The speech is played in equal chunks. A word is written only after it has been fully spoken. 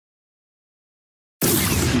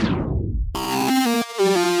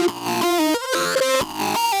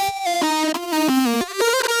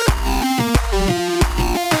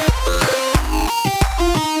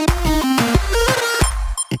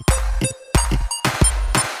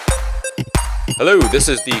Hello, this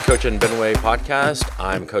is the Coach and Benway podcast.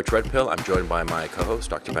 I'm Coach Red Pill. I'm joined by my co-host,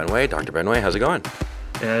 Dr. Benway. Dr. Benway, how's it going?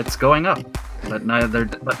 It's going up, but not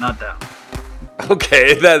down.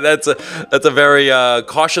 Okay, that's a very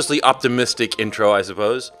cautiously optimistic intro, I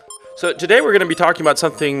suppose. So today we're going to be talking about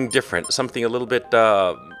something different, something a little bit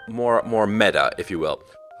more meta, if you will.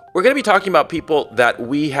 We're going to be talking about people that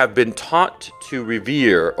we have been taught to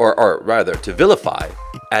revere, or rather to vilify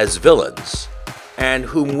as villains, and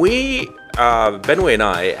whom we, Benway and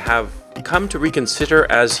I, have come to reconsider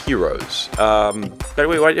as heroes.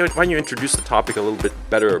 Benway, why don't you introduce the topic a little bit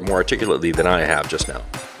better, more articulately than I have just now?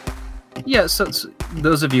 Yeah, so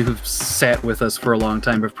those of you who've sat with us for a long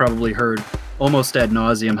time have probably heard almost ad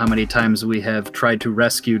nauseum how many times we have tried to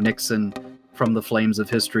rescue Nixon from the flames of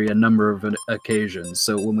history a number of occasions.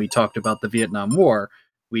 So when we talked about the Vietnam War,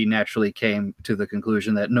 we naturally came to the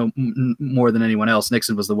conclusion that more than anyone else,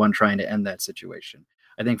 Nixon was the one trying to end that situation.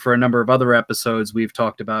 I think for a number of other episodes, we've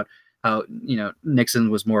talked about how,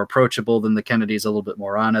 Nixon was more approachable than the Kennedys, a little bit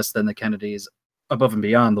more honest than the Kennedys, above and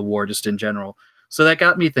beyond the war, just in general. So that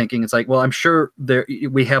got me thinking, it's like, well, I'm sure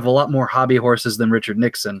we have a lot more hobby horses than Richard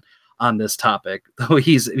Nixon on this topic, though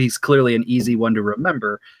he's clearly an easy one to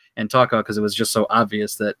remember and talk about because it was just so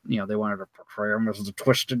obvious that, they wanted to portray him as a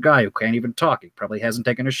twisted guy who can't even talk. He probably hasn't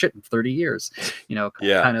taken a shit in 30 years,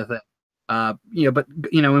 Yeah. kind of thing. But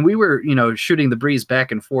when we were, shooting the breeze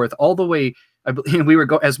back and forth all the way, as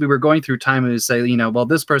we were going through time, and would say, well,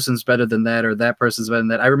 this person's better than that, or that person's better than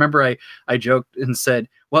that. I remember I joked and said,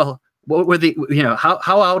 well, what were the, how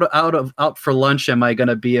out for lunch am I going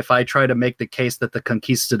to be if I try to make the case that the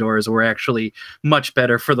Conquistadores were actually much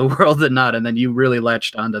better for the world than not? And then you really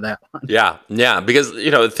latched onto that one. Yeah, because,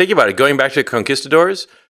 think about it. Going back to Conquistadores,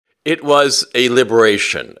 it was a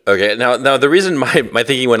liberation. Okay, now the reason my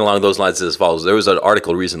thinking went along those lines is as follows. There was an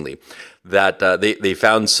article recently that they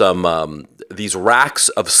found some these racks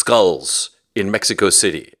of skulls in Mexico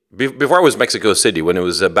City. Before it was Mexico City, when it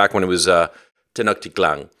was back when it was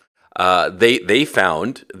Tenochtitlan. They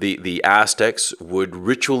found the Aztecs would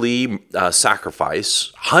ritually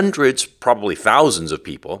sacrifice hundreds, probably thousands of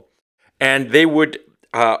people, and they would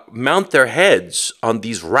mount their heads on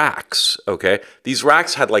these racks. Okay, these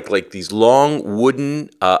racks had like these long wooden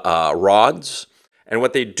rods, and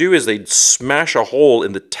what they'd do is they'd smash a hole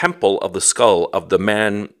in the temple of the skull of the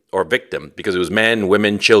man or victim, because it was men,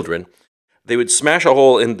 women, children. They would smash a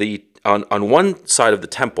hole in on one side of the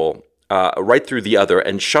temple. Right through the other,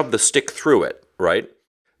 and shove the stick through it, right?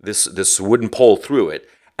 This wooden pole through it.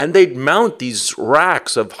 And they'd mount these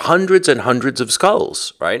racks of hundreds and hundreds of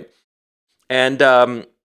skulls, right? And, the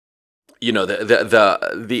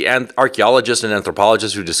archaeologists and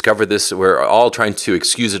anthropologists who discovered this were all trying to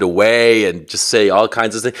excuse it away and just say all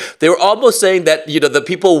kinds of things. They were almost saying that, the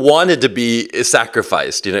people wanted to be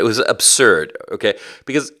sacrificed. It was absurd, okay?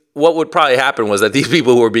 Because what would probably happen was that these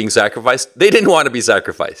people who were being sacrificed, they didn't want to be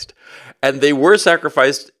sacrificed. And they were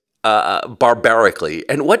sacrificed barbarically.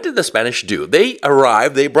 And what did the Spanish do? They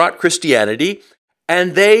arrived, they brought Christianity,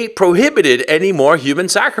 and they prohibited any more human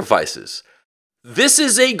sacrifices. This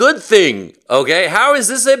is a good thing, okay? How is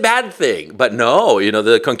this a bad thing? But no,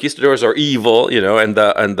 the conquistadors are evil, and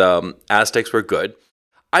the Aztecs were good.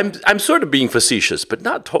 I'm sort of being facetious, but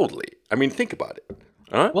not totally. I mean, think about it.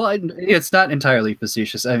 Huh? Well, it's not entirely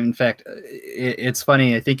facetious. In fact, it's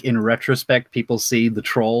funny. I think in retrospect, people see the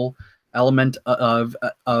troll element of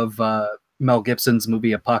Mel Gibson's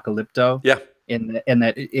movie Apocalypto. Yeah. In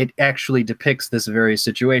that it actually depicts this very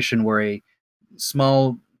situation where a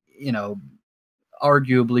small,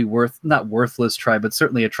 arguably not worthless tribe, but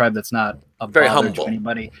certainly a tribe that's not very humble to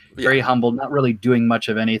anybody, very humble, not really doing much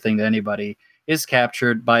of anything to anybody, is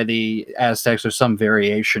captured by the Aztecs or some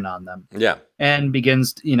variation on them. Yeah. And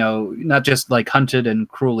begins, not just like hunted and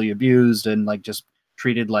cruelly abused and like just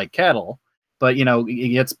treated like cattle, but, he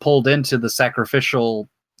gets pulled into the sacrificial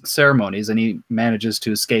ceremonies, and he manages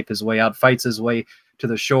to escape his way out, fights his way to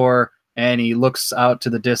the shore, and he looks out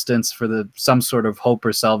to the distance for some sort of hope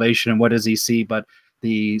or salvation. And what does he see but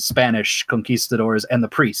the Spanish conquistadors and the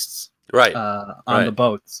priests on the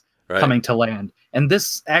boats coming to land? And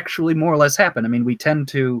this actually more or less happened. I mean, we tend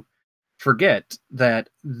to forget that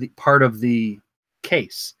the part of the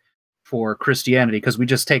case for Christianity, because we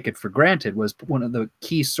just take it for granted, was one of the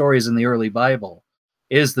key stories in the early Bible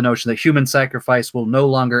is the notion that human sacrifice will no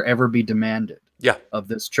longer ever be demanded of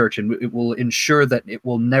this church, and it will ensure that it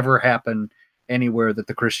will never happen anywhere that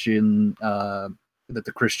the Christian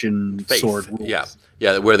faith. Sword rules.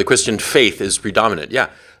 Yeah, where the Christian faith is predominant.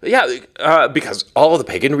 Because all of the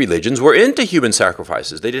pagan religions were into human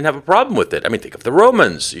sacrifices. They didn't have a problem with it. I mean, think of the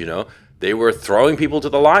Romans. They were throwing people to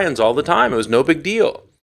the lions all the time. It was no big deal.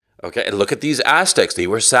 Okay, and look at these Aztecs. They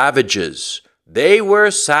were savages. They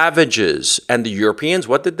were savages. And the Europeans,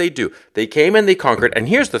 what did they do? They came and they conquered. And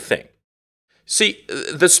here's the thing. See,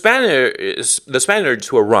 the Spaniards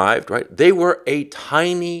who arrived, right? They were a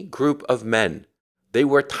tiny group of men. They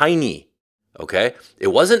were tiny. Okay? It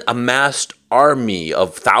wasn't a massed army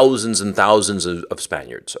of thousands and thousands of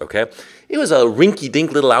Spaniards. Okay? It was a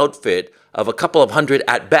rinky-dink little outfit of a couple of hundred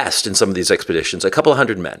at best in some of these expeditions, a couple of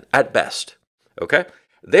hundred men at best. Okay?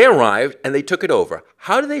 They arrived and they took it over.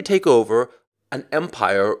 How did they take over an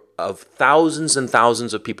empire of thousands and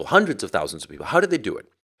thousands of people, hundreds of thousands of people? How did they do it?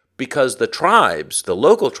 Because the tribes, the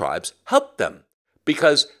local tribes, helped them.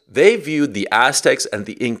 Because they viewed the Aztecs and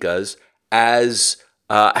the Incas as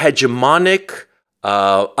hegemonic,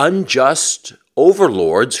 unjust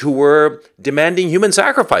overlords who were demanding human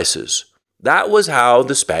sacrifices. That was how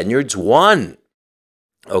the Spaniards won.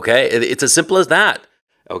 Okay? It's as simple as that.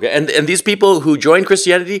 Okay, and these people who joined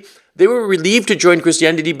Christianity, they were relieved to join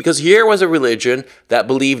Christianity because here was a religion that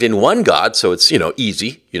believed in one God, so it's,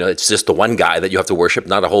 easy. It's just the one guy that you have to worship,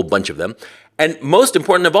 not a whole bunch of them. And most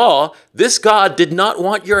important of all, this God did not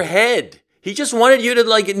want your head. He just wanted you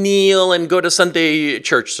to kneel and go to Sunday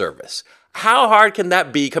church service. How hard can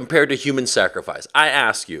that be compared to human sacrifice? I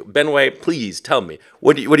ask you, Benway, please tell me,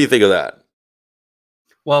 what do you think of that?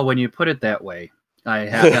 Well, when you put it that way, I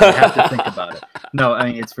have to think about it. No,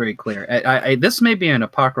 I mean, it's very clear. This may be an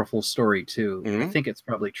apocryphal story, too. Mm-hmm. I think it's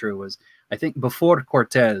probably true. I think before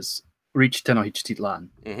Cortez reached Tenochtitlan,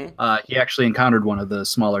 he actually encountered one of the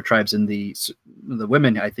smaller tribes, and the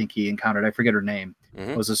women I think he encountered, I forget her name,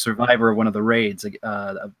 was a survivor of one of the raids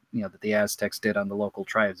that the Aztecs did on the local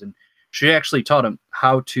tribes. And she actually taught him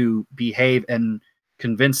how to behave and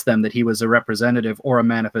convince them that he was a representative or a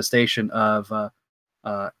manifestation of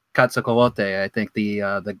Quetzalcoatl, I think the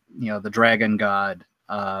dragon god,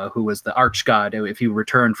 who was the arch god. If you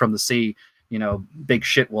return from the sea, big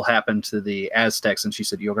shit will happen to the Aztecs. And she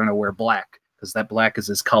said, you're going to wear black because that black is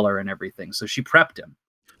his color and everything. So she prepped him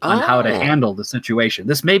on how to handle the situation.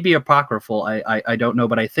 This may be apocryphal. I don't know,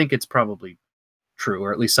 but I think it's probably true,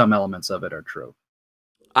 or at least some elements of it are true.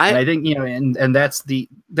 And I think, and that's the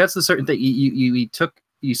certain thing. You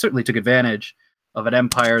certainly took advantage of an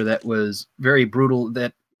empire that was very brutal.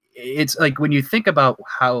 That it's like when you think about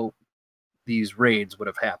how these raids would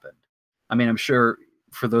have happened. I mean, I'm sure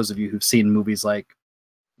for those of you who've seen movies like,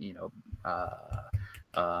 Conan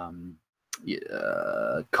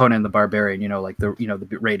the Barbarian,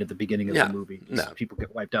 the raid at the beginning of the movie, people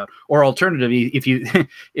get wiped out. Or alternatively,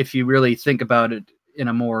 if you really think about it in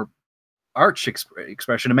a more arch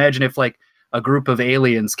expression, imagine if a group of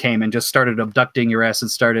aliens came and just started abducting your ass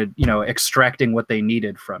and started, extracting what they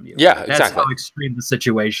needed from you. Yeah, exactly. That's how extreme the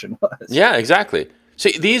situation was. Yeah, exactly.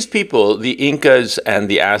 See, these people, the Incas and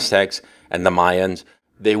the Aztecs and the Mayans,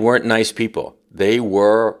 they weren't nice people. They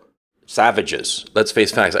were savages. Let's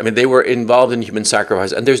face facts. I mean, they were involved in human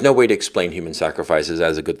sacrifice, and there's no way to explain human sacrifices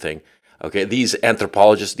as a good thing. Okay, these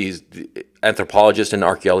anthropologists and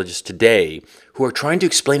archaeologists today who are trying to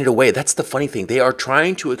explain it away. That's the funny thing. They are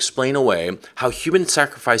trying to explain away how human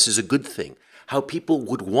sacrifice is a good thing, how people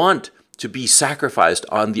would want to be sacrificed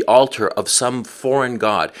on the altar of some foreign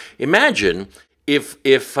god. Imagine if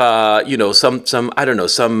some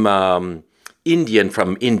Indian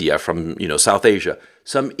from India, from South Asia,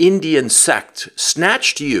 some Indian sect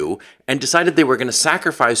snatched you and decided they were going to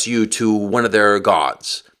sacrifice you to one of their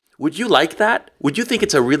gods. Would you like that? Would you think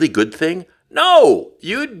it's a really good thing? No,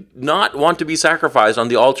 you'd not want to be sacrificed on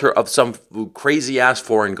the altar of some crazy-ass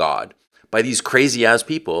foreign god by these crazy-ass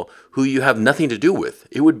people who you have nothing to do with.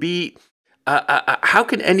 It would be, how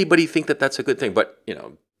can anybody think that that's a good thing? But,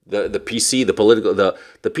 the PC, the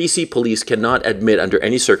PC police cannot admit under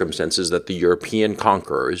any circumstances that the European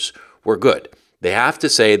conquerors were good. They have to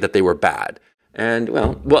say that they were bad. And,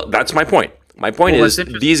 well, that's my point. My point is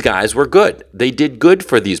these guys were good. They did good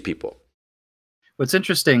for these people. What's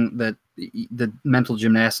interesting that the mental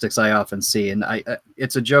gymnastics I often see, and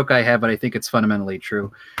it's a joke I have, but I think it's fundamentally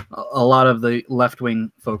true. A lot of the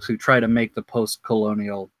left-wing folks who try to make the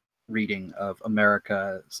post-colonial reading of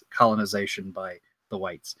America's colonization by the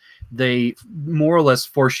whites, they more or less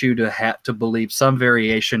force you to believe some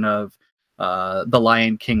variation of the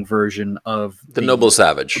Lion King version of the noble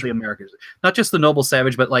savage, the Americans. Not just the noble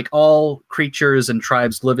savage, but all creatures and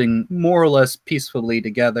tribes living more or less peacefully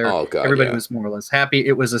together. Oh, God, everybody was more or less happy.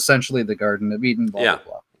 It was essentially the Garden of Eden. Blah, blah,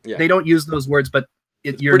 blah. Yeah. They don't use those words, but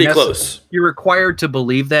you're pretty close. You're required to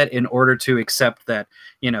believe that in order to accept that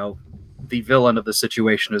the villain of the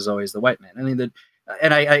situation is always the white man. I mean,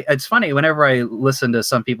 it's funny whenever I listen to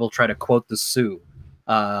some people try to quote the Sioux.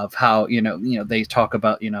 Of how they talk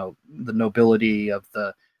about the nobility of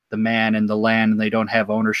the the man and the land, and they don't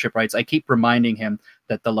have ownership rights. I keep reminding him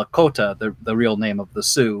that the Lakota, the real name of the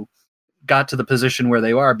Sioux, got to the position where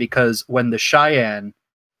they are because when the Cheyenne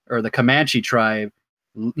or the Comanche tribe,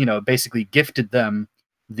 basically gifted them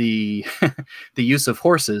the the use of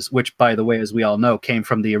horses, which, by the way, as we all know, came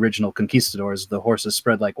from the original conquistadors. The horses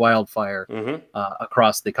spread like wildfire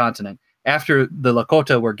across the continent. After the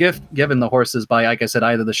Lakota were given the horses by, like I said,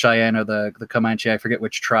 either the Cheyenne or the Comanche, I forget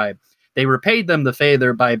which tribe, they repaid them the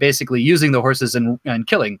favor by basically using the horses and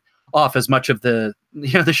killing off as much of the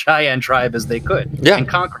the Cheyenne tribe as they could and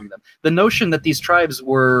conquering them. The notion that these tribes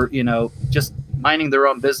were just minding their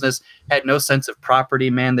own business, had no sense of property,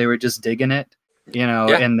 man, they were just digging it,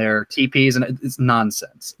 in their teepees, and it's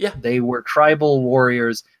nonsense. They were tribal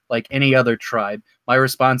warriors like any other tribe. My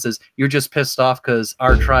response is, you're just pissed off because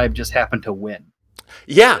our tribe just happened to win.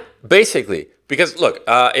 Yeah, basically. Because look,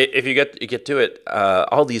 if you get to it,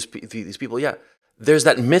 all these people, there's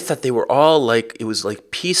that myth that they were all like, it was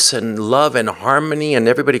like peace and love and harmony and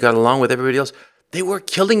everybody got along with everybody else. They were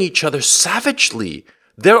killing each other savagely.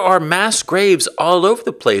 There are mass graves all over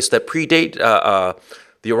the place that predate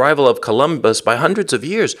the arrival of Columbus by hundreds of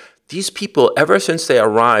years. These people, ever since they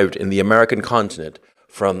arrived in the American continent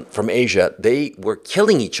from Asia, they were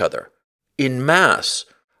killing each other in mass.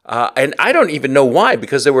 And I don't even know why,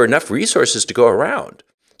 because there were enough resources to go around.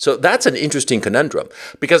 So that's an interesting conundrum,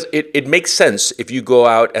 because it makes sense if you go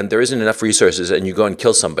out and there isn't enough resources and you go and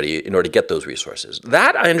kill somebody in order to get those resources.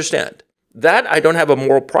 That I understand. That I don't have a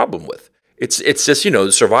moral problem with. It's just,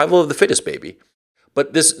 the survival of the fittest, baby.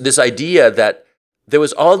 But this idea that there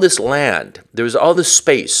was all this land, there was all this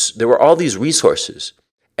space, there were all these resources,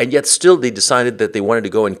 and yet still they decided that they wanted to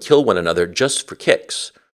go and kill one another just for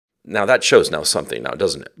kicks. Now that shows something,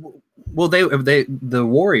 doesn't it? Well, the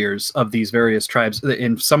warriors of these various tribes,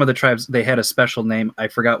 in some of the tribes, they had a special name. I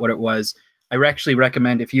forgot what it was. I actually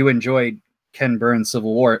recommend, if you enjoyed Ken Burns'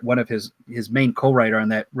 Civil War, one of his main co-writer on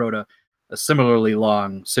that wrote a similarly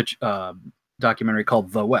long documentary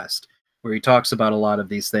called The West, where he talks about a lot of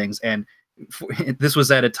these things. And this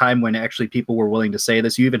was at a time when actually people were willing to say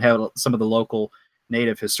this. You even have some of the local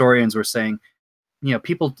native historians were saying,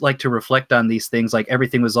 people like to reflect on these things like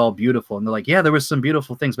everything was all beautiful. And they're like, yeah, there was some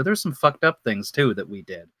beautiful things, but there's some fucked up things too that we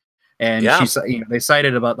did. And they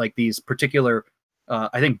cited about like these particular,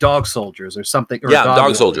 I think dog soldiers or something. Or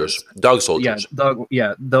dog soldiers. Dog soldiers.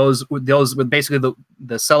 Those were basically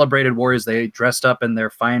the celebrated warriors. They dressed up in their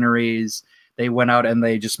fineries. They went out and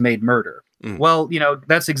they just made murder. Well,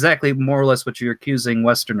 that's exactly more or less what you're accusing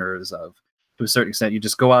Westerners of. To a certain extent, you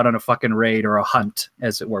just go out on a fucking raid or a hunt,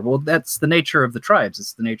 as it were. Well, that's the nature of the tribes.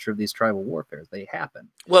 It's the nature of these tribal warfares. They happen.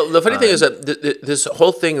 Well, the funny thing is that this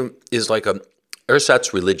whole thing is like a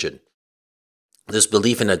ersatz religion. This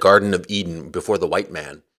belief in a Garden of Eden before the white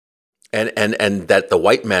man, and that the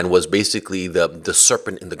white man was basically the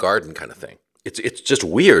serpent in the garden kind of thing. It's just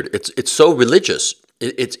weird. It's so religious.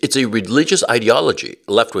 It's a religious ideology,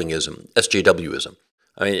 left-wingism, SJWism.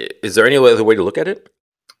 I mean, is there any other way to look at it?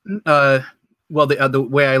 Well, the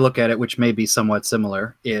way I look at it, which may be somewhat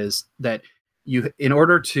similar, is that in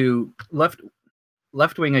order to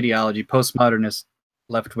left-wing ideology, postmodernist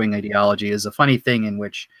left-wing ideology is a funny thing in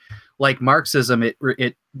which, like Marxism,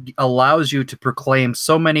 it allows you to proclaim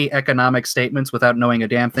so many economic statements without knowing a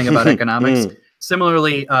damn thing about economics.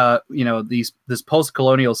 Similarly, this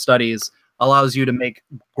post-colonial studies allows you to make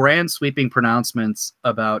grand sweeping pronouncements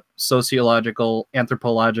about sociological,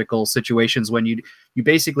 anthropological situations when you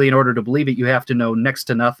basically, in order to believe it, you have to know next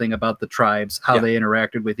to nothing about the tribes, how they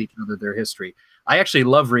interacted with each other, their history. I actually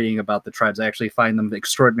love reading about the tribes. I actually find them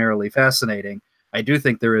extraordinarily fascinating. I do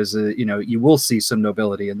think there is you will see some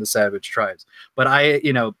nobility in the savage tribes. But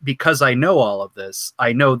because I know all of this,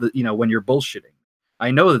 I know that, when you're bullshitting, I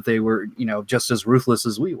know that they were, just as ruthless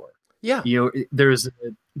as we were. Yeah.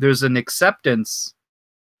 There's an acceptance.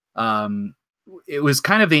 It was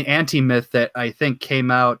kind of the anti-myth that I think came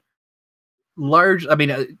out large. I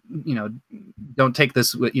mean, don't take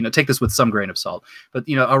this with some grain of salt, but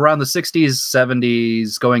around the 60s,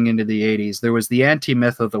 70s, going into the 80s, there was the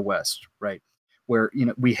anti-myth of the West, right? Where,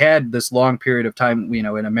 we had this long period of time,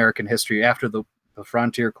 in American history after the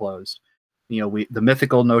frontier closed. The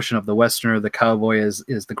mythical notion of the Westerner, the cowboy is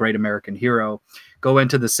the great American hero. Go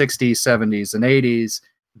into the 60s, 70s, and 80s,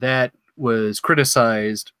 that was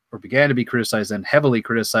criticized, or began to be criticized and heavily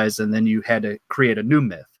criticized, and then you had to create a new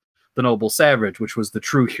myth, the noble savage, which was the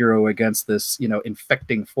true hero against this,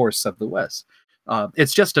 infecting force of the West.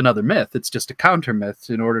 It's just another myth. It's just a counter myth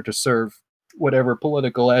in order to serve whatever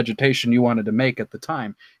political agitation you wanted to make at the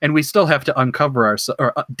time. And we still have to uncover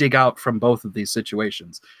or dig out from both of these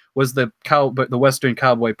situations. Was but the Western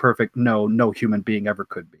cowboy perfect? No, no human being ever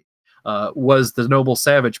could be. Was the noble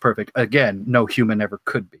savage perfect? Again, no human ever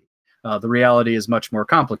could be. The reality is much more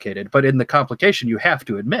complicated, but in the complication, you have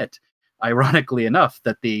to admit, ironically enough,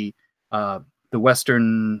 that the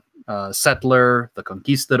Western settler, the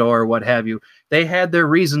conquistador, what have you, they had their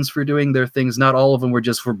reasons for doing their things. Not all of them were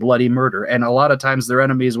just for bloody murder, and a lot of times their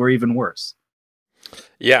enemies were even worse.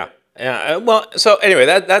 Yeah. Yeah. Well, so anyway,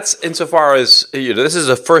 that's insofar as this is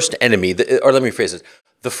a first enemy, or let me phrase it: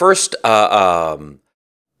 the first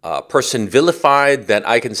person vilified that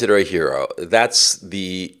I consider a hero. That's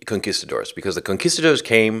the conquistadors, because the conquistadors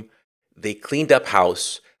came, they cleaned up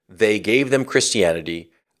house, they gave them Christianity,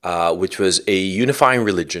 which was a unifying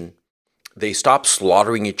religion. They stopped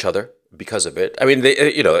slaughtering each other because of it. I mean, they,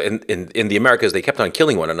 in the Americas, they kept on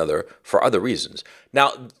killing one another for other reasons.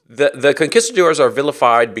 Now, the conquistadors are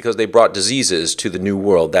vilified because they brought diseases to the New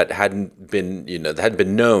World that hadn't been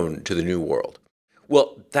known to the New World.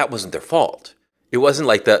 Well, that wasn't their fault. It wasn't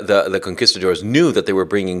like the conquistadors knew that they were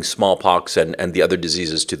bringing smallpox and the other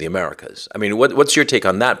diseases to the Americas. I mean, what's your take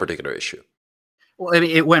on that particular issue? Well, I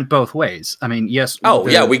mean, it went both ways. I mean, yes. Oh,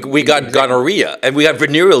 yeah, we got gonorrhea, and we got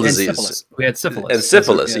venereal disease. Syphilis. We had syphilis. And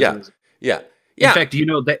syphilis, yeah. In fact, you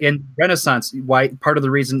know that in Renaissance, why part of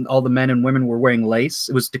the reason all the men and women were wearing lace,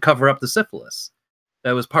 it was to cover up the syphilis.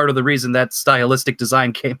 That was part of the reason that stylistic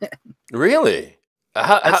design came in. Really?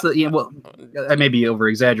 Well, I may be over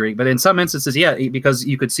exaggerating, but in some instances, yeah, because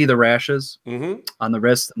you could see the rashes on the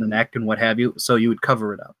wrist and the neck and what have you, so you would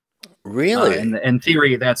cover it up. Really? And in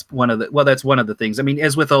theory, that's one of the things. I mean,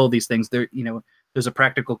 as with all these things, there's a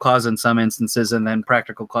practical cause in some instances, and then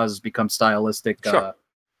practical causes become stylistic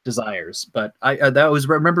desires. But I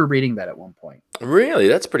remember reading that at one point. Really,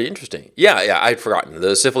 that's pretty interesting. Yeah, I'd forgotten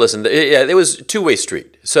the syphilis, and it was a two-way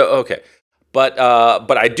street. So okay. But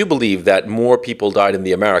I do believe that more people died in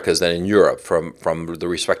the Americas than in Europe from the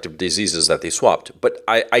respective diseases that they swapped. But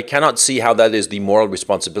I cannot see how that is the moral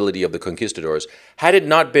responsibility of the conquistadors. Had it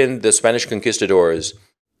not been the Spanish conquistadors,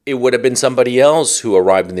 it would have been somebody else who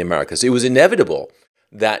arrived in the Americas. It was inevitable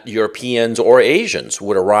that Europeans or Asians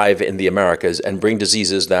would arrive in the Americas and bring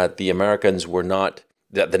diseases that the Americans were not,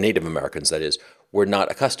 that the Native Americans, that is, were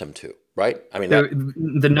not accustomed to. Right? I mean,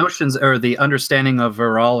 the notions or the understanding of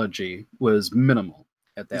virology was minimal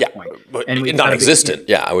at that point, and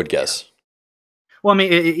non-existent. I would guess. Well, I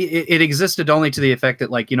mean, it existed only to the effect that,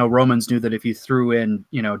 Romans knew that if you threw in,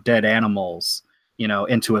 dead animals,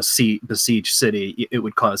 into a besieged city, it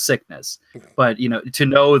would cause sickness. But to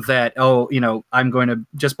know that, I'm going to,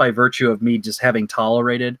 just by virtue of me just having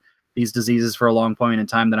tolerated these diseases for a long point in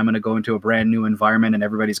time, that I'm going to go into a brand new environment and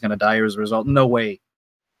everybody's going to die as a result. No way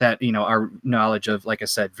that our knowledge of, like I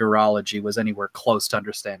said, virology was anywhere close to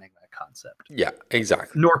understanding that concept. Yeah,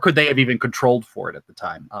 exactly. Nor could they have even controlled for it at the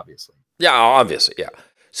time, obviously. Yeah, obviously, yeah.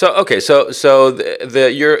 So okay, so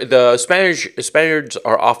the Spaniards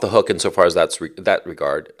are off the hook insofar as that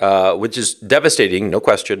regard, which is devastating, no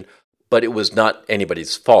question. But it was not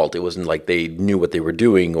anybody's fault. It wasn't like they knew what they were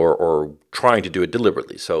doing or trying to do it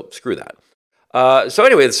deliberately. So screw that. So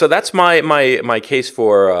anyway, so that's my case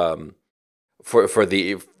for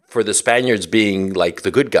the Spaniards being like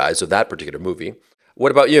the good guys of that particular movie.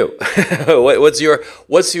 What about you?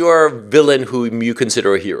 what's your villain whom you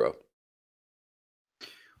consider a hero?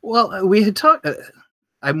 Well, we had talked.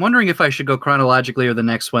 I'm wondering if I should go chronologically or the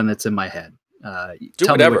next one that's in my head.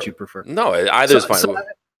 Tell me what you prefer. No, either is fine. So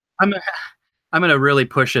I'm going to really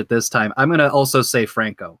push it this time. I'm going to also say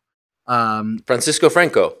Franco. Francisco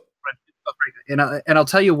Franco. And I'll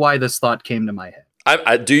tell you why this thought came to my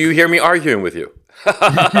head. Do you hear me arguing with you?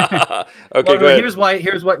 Okay, go ahead. Here's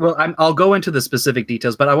why. Well, I'll go into the specific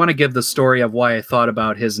details, but I want to give the story of why I thought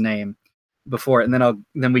about his name before, and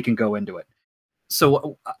then we can go into it.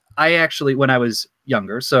 So I actually, when I was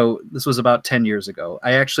younger, so this was about 10 years ago,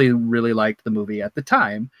 I actually really liked the movie at the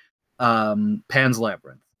time, Pan's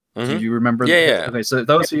Labyrinth. Do you remember? Yeah. Okay, so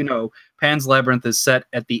those of you know, Pan's Labyrinth is set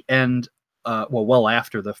at the end, well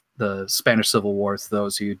after the Spanish Civil War. So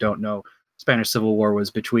those of you who don't know, Spanish Civil War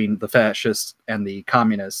was between the fascists and the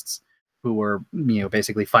communists, who were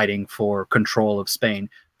basically fighting for control of Spain.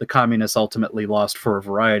 The communists ultimately lost for a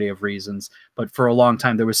variety of reasons, but for a long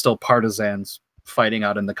time there was still partisans fighting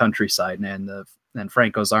out in the countryside, and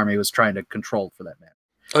Franco's army was trying to control for that matter.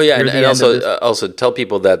 Oh yeah, and also tell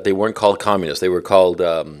people that they weren't called communists; they were called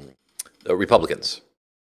Republicans.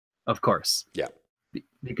 Of course, yeah,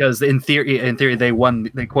 because in theory they won,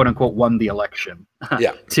 they quote unquote won the election.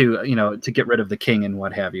 Yeah, to get rid of the king and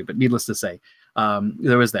what have you. But needless to say,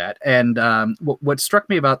 there was that. And what struck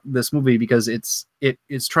me about this movie, because it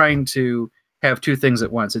is trying to have two things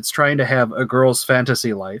at once. It's trying to have a girl's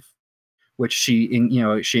fantasy life, which she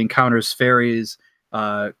encounters fairies,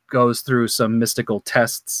 goes through some mystical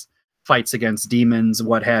tests, fights against demons,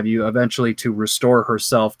 what have you, eventually to restore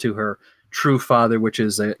herself to her true father, which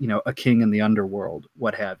is a king in the underworld,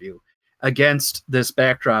 what have you. Against this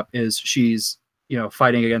backdrop is she's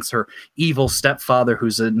fighting against her evil stepfather,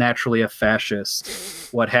 who's naturally a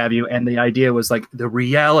fascist, what have you. And the idea was like the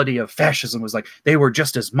reality of fascism was like they were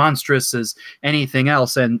just as monstrous as anything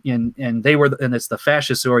else, and it's the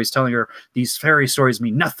fascist who are always telling her these fairy stories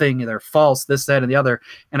mean nothing, they're false, this, that, and the other.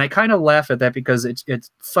 And I kind of laugh at that because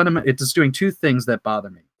it's doing two things that bother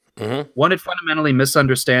me. Mm-hmm. One, it fundamentally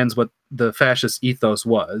misunderstands what the fascist ethos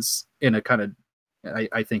was in a kind of,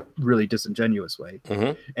 I think, really disingenuous way.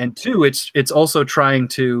 Mm-hmm. And two, it's also trying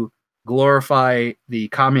to glorify the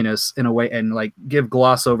communists in a way and like give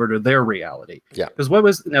gloss over to their reality. Yeah.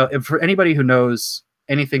 Because for anybody who knows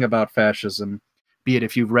anything about fascism, be it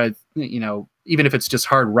if you've read, even if it's just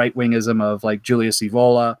hard right-wingism of like Julius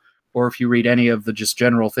Evola, or if you read any of the just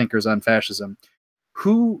general thinkers on fascism,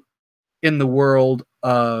 who in the world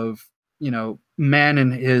of, man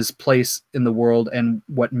and his place in the world and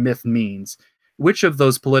what myth means, which of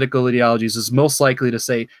those political ideologies is most likely to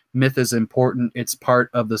say myth is important, it's part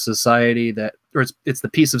of the society it's the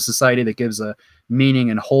piece of society that gives a meaning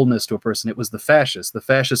and wholeness to a person? It was the fascists. The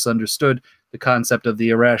fascists understood the concept of the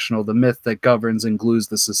irrational, the myth that governs and glues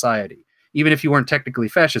the society. Even if you weren't technically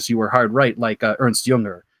fascist, you were hard right, like Ernst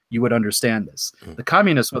Jünger, you would understand this. Mm. The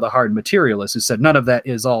communists were the hard materialists who said none of that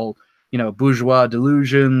is all, bourgeois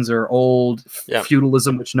delusions or old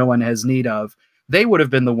feudalism, which no one has need of. They would have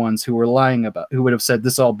been the ones who were lying about, who would have said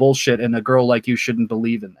this is all bullshit and a girl like you shouldn't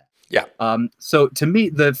believe in that. Yeah. So to me,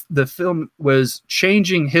 the film was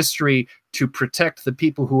changing history to protect the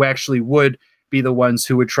people who actually would be the ones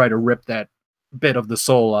who would try to rip that bit of the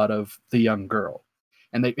soul out of the young girl.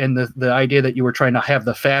 And the idea that you were trying to have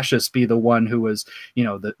the fascist be the one who was,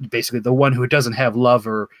 basically the one who doesn't have love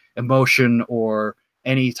or emotion or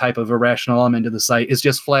any type of irrational element to the site is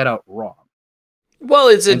just flat out wrong. Well,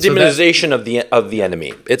 it's a demonization of the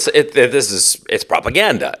enemy. It's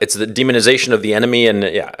propaganda. It's the demonization of the enemy, and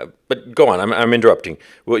But go on, I'm interrupting.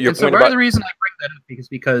 Well, your point part of the reason I bring that up is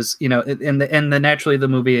because naturally the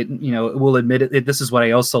movie will admit it. This is what I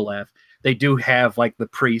also laugh. They do have like the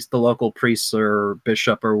local priest or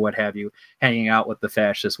bishop or what have you, hanging out with the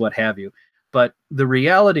fascists, what have you. But the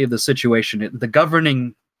reality of the situation, the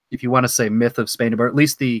governing, if you want to say, myth of Spain, or at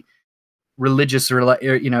least the religious,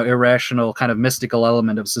 irrational kind of mystical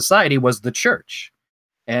element of society, was the church.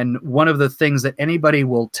 And one of the things that anybody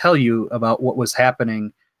will tell you about what was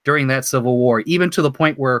happening during that Civil War, even to the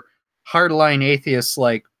point where hardline atheists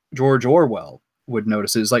like George Orwell would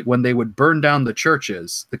notice, is like when they would burn down the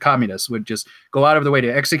churches, the communists would just go out of their way to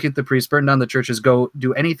execute the priests, burn down the churches, go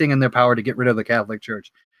do anything in their power to get rid of the Catholic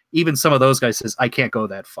Church. Even some of those guys says, I can't go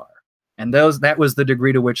that far. And that was the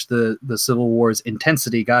degree to which the Civil War's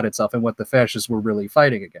intensity got itself and what the fascists were really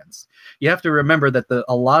fighting against. You have to remember that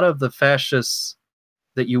a lot of the fascists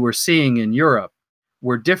that you were seeing in Europe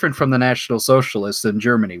were different from the National Socialists in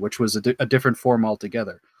Germany, which was a different form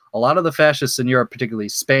altogether. A lot of the fascists in Europe, particularly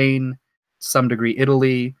Spain, to some degree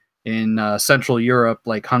Italy, in Central Europe,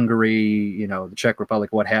 like Hungary, the Czech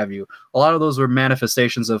Republic, what have you, a lot of those were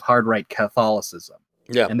manifestations of hard-right Catholicism.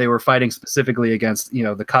 Yeah. And they were fighting specifically against,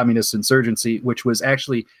 the communist insurgency, which was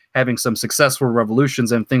actually having some successful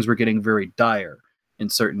revolutions, and things were getting very dire in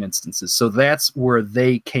certain instances. So that's where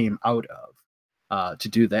they came out of to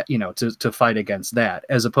do that, to fight against that,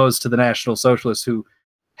 as opposed to the National Socialists who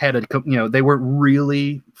had they weren't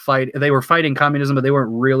really they were fighting communism, but they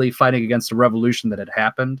weren't really fighting against a revolution that had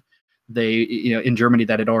happened. They, in Germany,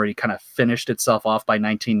 that had already kind of finished itself off by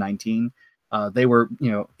 1919. They were,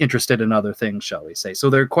 interested in other things, shall we say. So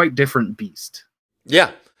they're quite different beasts.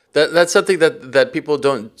 Yeah, that's something that people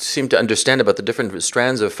don't seem to understand about the different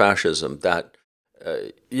strands of fascism. That,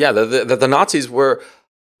 the Nazis were,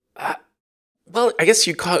 well, I guess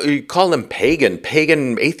you call them pagan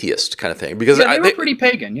atheist kind of thing, because they were pretty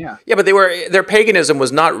pagan, yeah. Yeah, but their paganism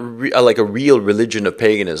was not like a real religion of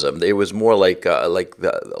paganism. It was more like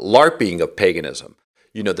the LARPing of paganism.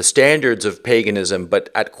 The standards of paganism, but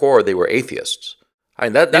at core they were atheists. I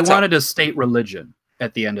mean, they wanted a state religion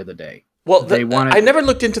at the end of the day. Well, I never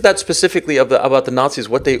looked into that specifically about the Nazis,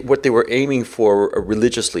 what they were aiming for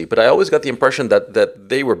religiously, but I always got the impression that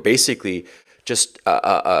they were basically just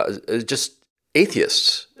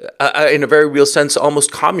atheists in a very real sense,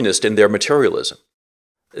 almost communist in their materialism.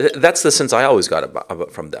 That's the sense I always got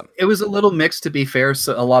about from them. It was a little mixed, to be fair.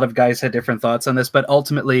 So a lot of guys had different thoughts on this, but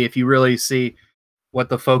ultimately, if you really see what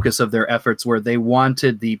the focus of their efforts were. They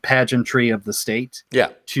wanted the pageantry of the state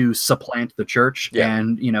to supplant the church,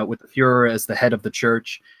 and with the Fuhrer as the head of the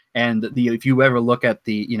church. And if you ever look at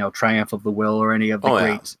the Triumph of the Will or any of the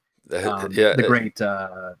great. The great,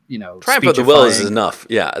 Triumph of the Will is enough.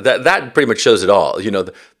 Yeah, that pretty much shows it all.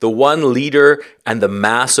 The one leader and the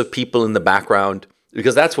mass of people in the background,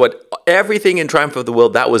 because that's what everything in Triumph of the Will.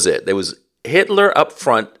 That was it. There was Hitler up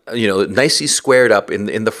front, nicely squared up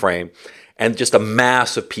in the frame, and just a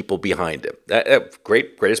mass of people behind him.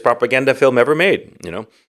 Greatest propaganda film ever made.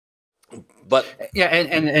 But yeah,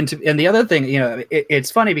 and the other thing,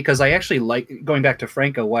 it's funny because I actually like going back to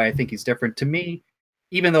Franco. Why I think he's different to me.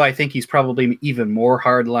 Even though I think he's probably even more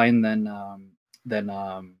hardline than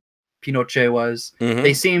Pinochet was,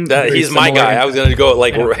 they seem he's my guy. I was going to go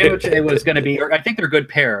Pinochet was going to be. I think they're a good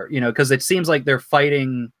pair, because it seems like they're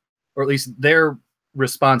fighting, or at least their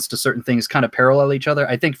response to certain things kind of parallel each other.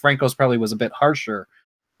 I think Franco's probably was a bit harsher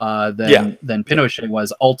than Pinochet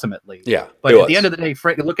was ultimately. Yeah, but at the end of the day,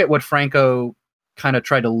 look at what Franco kind of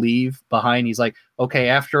tried to leave behind. He's like, okay,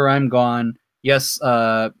 after I'm gone, yes,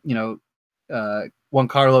 Juan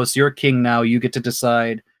Carlos, you're king now. You get to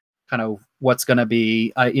decide kind of what's going to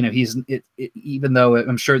be. Even though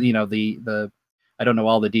I'm sure I don't know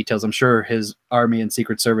all the details. I'm sure his army and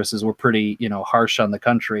secret services were pretty harsh on the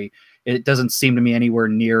country. It doesn't seem to me anywhere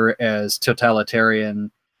near as totalitarian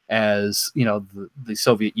as the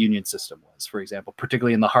Soviet Union system was, for example,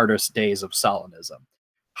 particularly in the hardest days of Stalinism.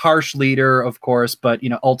 Harsh leader, of course, but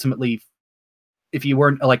ultimately, if you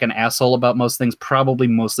weren't like an asshole about most things, probably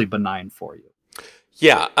mostly benign for you.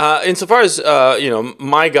 Yeah, insofar as,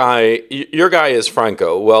 my guy, your guy is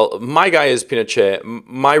Franco. Well, my guy is Pinochet.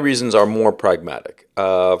 My reasons are more pragmatic.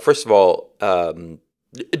 First of all,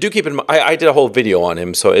 do keep in mind, I did a whole video on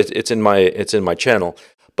him, so it's in my channel.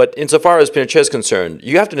 But insofar as Pinochet is concerned,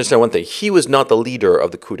 you have to understand one thing. He was not the leader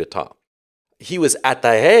of the coup d'etat. He was at the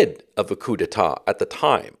head of the coup d'etat at the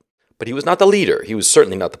time, but he was not the leader. He was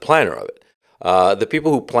certainly not the planner of it. The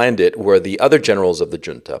people who planned it were the other generals of the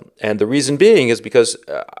junta. And the reason being is because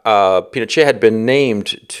Pinochet had been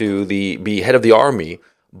named to be head of the army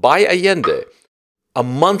by Allende a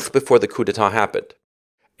month before the coup d'etat happened.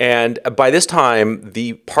 And by this time,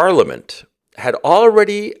 the parliament had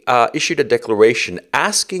already issued a declaration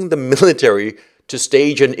asking the military to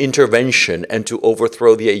stage an intervention and to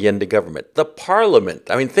overthrow the Allende government. The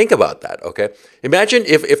parliament, I mean, think about that, okay? Imagine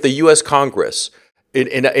if the U.S. Congress,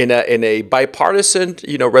 in a bipartisan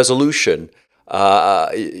resolution,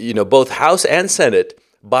 both House and Senate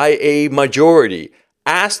by a majority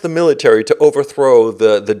asked the military to overthrow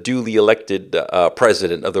the duly elected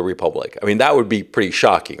president of the republic. I mean, that would be pretty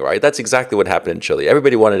shocking, right? That's exactly what happened in Chile.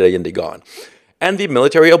 Everybody wanted Allende gone, and the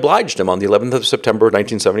military obliged him on the 11th of September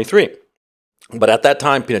 1973. But at that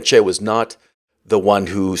time, Pinochet was not the one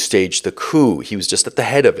who staged the coup. He was just at the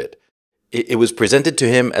head of it. It was presented to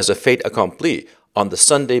him as a fait accompli on the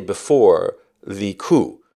Sunday before the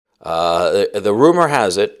coup. The rumor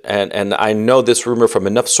has it, and I know this rumor from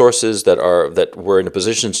enough sources that were in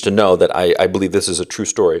positions to know that I believe this is a true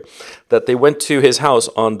story, that they went to his house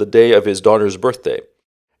on the day of his daughter's birthday.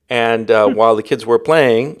 And while the kids were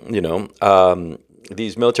playing,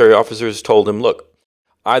 these military officers told him, look,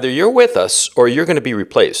 either you're with us or you're going to be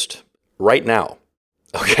replaced right now.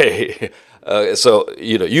 Okay, so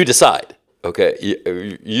you decide. Okay,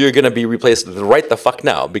 you're going to be replaced right the fuck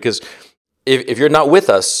now, because if you're not with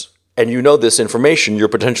us and you know this information, you're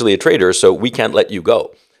potentially a traitor, so we can't let you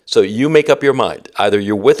go. So you make up your mind. Either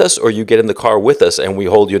you're with us or you get in the car with us and we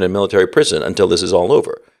hold you in a military prison until this is all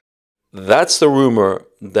over. That's the rumor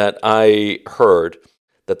that I heard,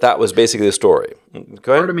 that was basically the story.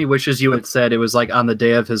 Part of me wishes you had said it was like on the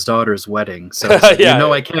day of his daughter's wedding. So like,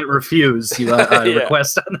 I can't refuse you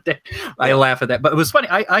request on the day. I laugh at that. But it was funny.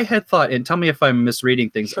 I had thought, and tell me if I'm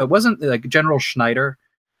misreading things, it wasn't like General Schneider.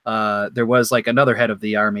 There was like another head of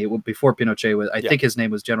the army before Pinochet was. I think his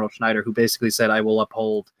name was General Schneider, who basically said, "I will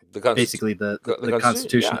uphold basically the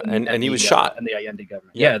Constitution." Yeah. And he was shot in the Allende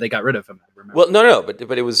government. Yeah, they got rid of him. I remember. Well, no, but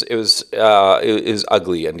it was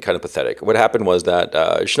ugly and kind of pathetic. What happened was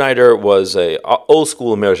that Schneider was a old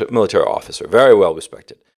school military officer, very well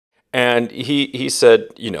respected, and he said,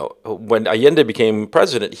 when Allende became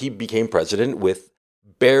president, he became president with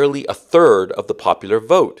barely a third of the popular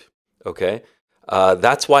vote. Okay.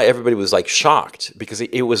 That's why everybody was like shocked, because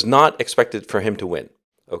it was not expected for him to win.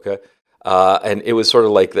 Okay, and it was sort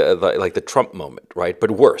of like the Trump moment, right?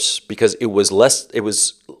 But worse, because it was less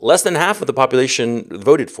than half of the population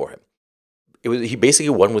voted for him. He basically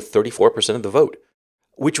won with 34% of the vote,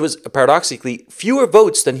 which was paradoxically fewer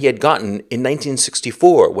votes than he had gotten in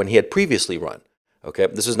 1964 when he had previously run. Okay,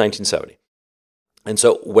 this is 1970. And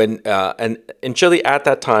so when and in Chile at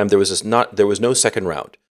that time there was no second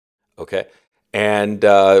round, okay, and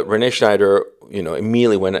Rene Schneider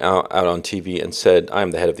immediately went out on TV and said,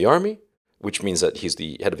 "I'm the head of the army," which means that he's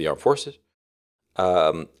the head of the armed forces,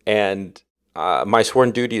 and my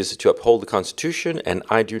sworn duty is to uphold the Constitution, and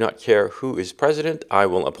I do not care who is president. I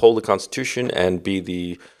will uphold the Constitution and be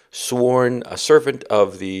the sworn servant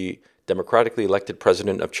of the democratically elected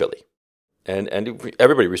president of Chile. And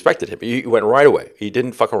everybody respected him. He went right away. He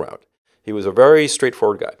didn't fuck around. He was a very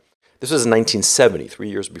straightforward guy. This was in 1970, 3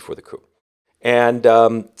 years before the coup. And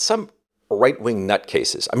some right-wing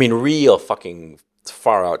nutcases, I mean, real fucking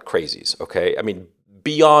far-out crazies, okay? I mean,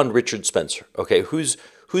 beyond Richard Spencer, okay? Who's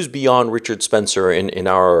beyond Richard Spencer in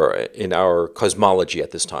our cosmology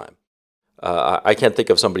at this time? I can't think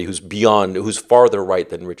of somebody who's farther right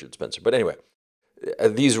than Richard Spencer. But anyway,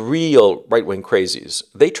 these real right-wing crazies,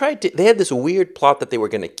 they had this weird plot that they were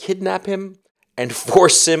going to kidnap him and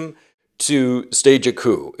force him to stage a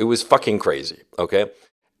coup. It was fucking crazy, okay?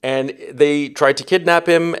 And they tried to kidnap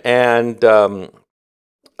him, and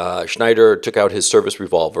Schneider took out his service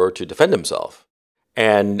revolver to defend himself.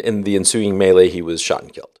 And in the ensuing melee, he was shot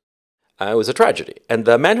and killed. It was a tragedy. And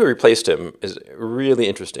the man who replaced him is really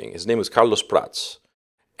interesting. His name was Carlos Prats.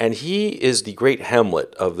 And he is the great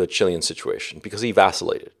Hamlet of the Chilean situation because he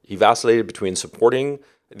vacillated. He vacillated between supporting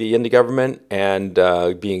the Allende government and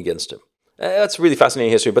being against him. That's really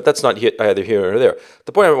fascinating history, but that's not either here or there.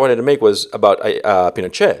 The point I wanted to make was about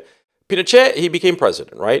Pinochet. Pinochet, he became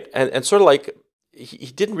president, right? And sort of like, he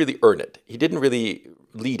didn't really earn it. He didn't really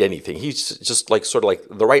lead anything. He's just like sort of like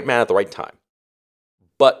the right man at the right time.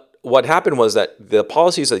 But what happened was that the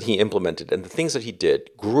policies that he implemented and the things that he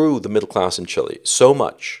did grew the middle class in Chile so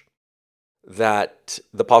much that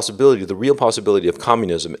the real possibility of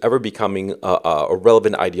communism ever becoming a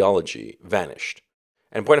relevant ideology vanished.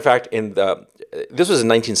 And point of fact, this was in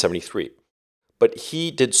 1973, but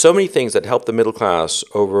he did so many things that helped the middle class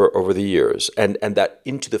over the years, and that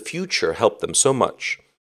into the future helped them so much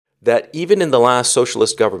that even in the last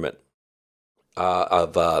socialist government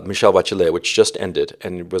of Michelle Bachelet, which just ended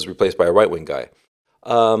and was replaced by a right-wing guy,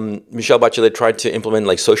 Michelle Bachelet tried to implement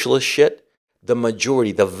like socialist shit.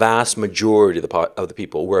 The vast majority of the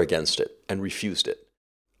people were against it and refused it.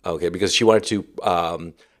 Okay, because she wanted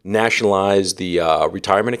to nationalize the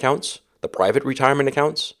retirement accounts, the private retirement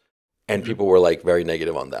accounts, and people were like very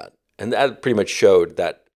negative on that. And that pretty much showed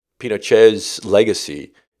that Pinochet's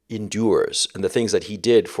legacy endures, and the things that he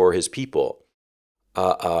did for his people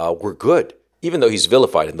were good, even though he's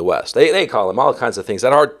vilified in the West. They call him all kinds of things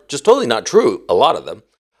that are just totally not true, a lot of them.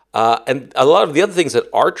 And a lot of the other things that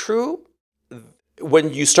are true,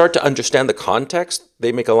 when you start to understand the context,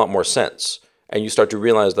 they make a lot more sense. And you start to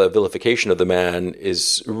realize the vilification of the man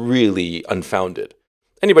is really unfounded.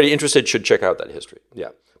 Anybody interested should check out that history. Yeah,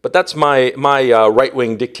 but that's my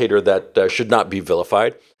right-wing dictator that should not be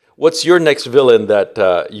vilified. What's your next villain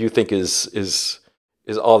that you think is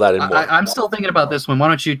all that and more? I'm still thinking about this one. Why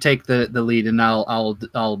don't you take the lead, and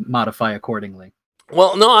I'll modify accordingly.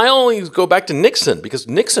 Well, no, I always go back to Nixon, because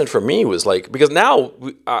Nixon for me was like, because now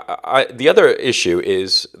the other issue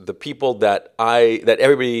is the people that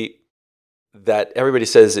everybody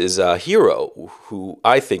says is a hero, who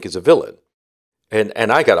I think is a villain.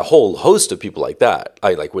 And I got a whole host of people like that.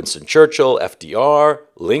 I like Winston Churchill, FDR,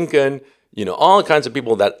 Lincoln, all kinds of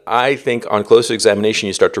people that I think on closer examination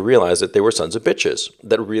you start to realize that they were sons of bitches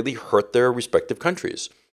that really hurt their respective countries.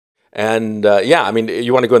 And yeah, I mean,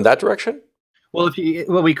 you want to go in that direction? Well,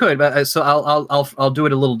 we could, but so I'll do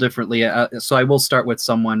it a little differently. So I will start with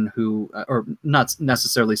someone who, or not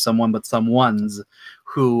necessarily someone, but someones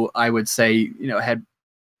who I would say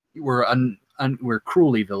were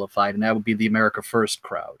cruelly vilified, and that would be the America First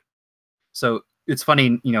crowd. So it's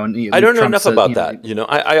funny, I don't know enough about that.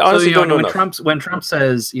 I honestly don't know enough. When Trump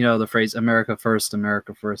says, the phrase "America First,"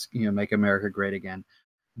 make America great again.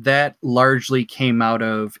 That largely came out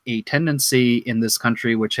of a tendency in this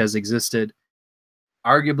country which has existed.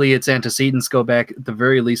 Arguably, its antecedents go back, at the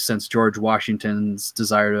very least, since George Washington's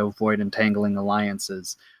desire to avoid entangling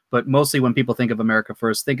alliances. But mostly when people think of America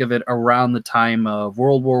First, think of it around the time of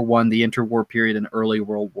World War I, the interwar period, and early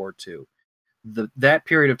World War II. That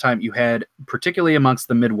period of time, you had, particularly amongst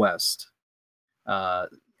the Midwest,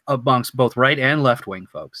 amongst both right and left-wing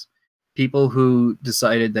folks, people who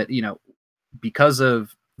decided that, because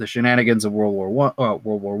of the shenanigans of World War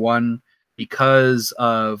I, because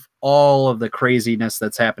of all of the craziness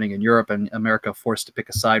that's happening in Europe and America forced to pick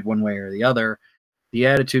a side one way or the other, the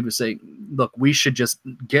attitude was saying, look, we should just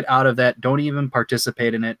get out of that. Don't even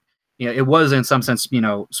participate in it. It was in some sense,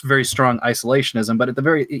 very strong isolationism,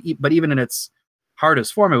 but even in its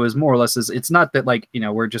hardest form. It was more or less it's not that like,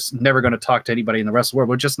 we're just never going to talk to anybody in the rest of the world.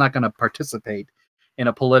 We're just not going to participate in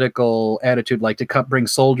a political attitude like to bring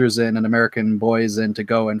soldiers in and American boys in to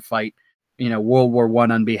go and fight, World War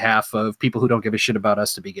I on behalf of people who don't give a shit about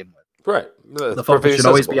us to begin with. Right. The focus should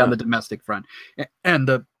always be on the domestic front.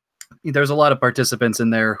 And there's a lot of participants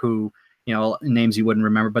in there who, names you wouldn't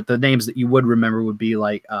remember, but the names that you would remember would be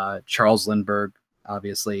like Charles Lindbergh,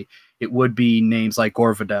 obviously. It would be names like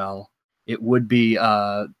Gore Vidal. It would be,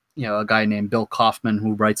 a guy named Bill Kaufman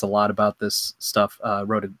who writes a lot about this stuff,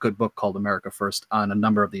 wrote a good book called America First on a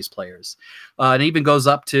number of these players. And it even goes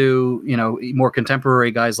up to, more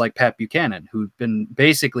contemporary guys like Pat Buchanan, who've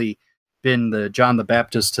basically been the John the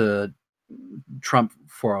Baptist to Trump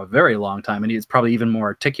for a very long time. And he's probably even more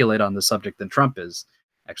articulate on the subject than Trump is.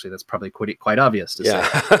 Actually, that's probably quite obvious to say.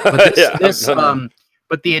 But,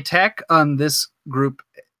 but the attack on this group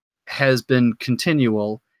has been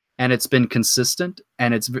continual, and it's been consistent,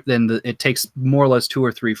 and it takes more or less 2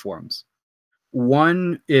 or 3 forms.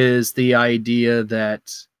 One is the idea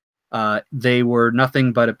that they were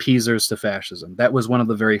nothing but appeasers to fascism. That was one of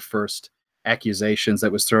the very first accusations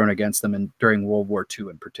that was thrown against them during World War II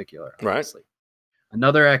in particular. Obviously. Right.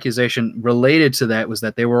 Another accusation related to that was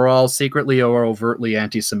that they were all secretly or overtly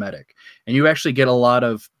anti-Semitic. And you actually get a lot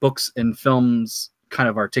of books and films kind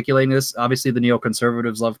of articulating this. Obviously, the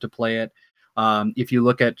neoconservatives love to play it. If you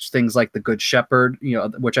look at things like The Good Shepherd,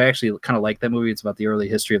 which I actually kind of like that movie. It's about the early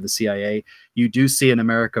history of the CIA. You do see in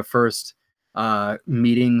America First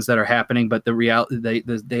meetings that are happening, but the reality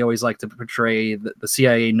they always like to portray the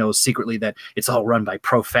CIA knows secretly that it's all run by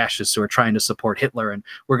pro-fascists who are trying to support Hitler, and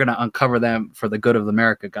we're going to uncover them for the good of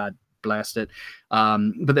America. God blast it.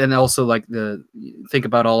 But then also like think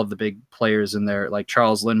about all of the big players in there, like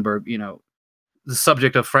Charles Lindbergh. The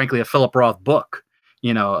subject of frankly a Philip Roth book,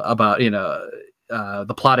 about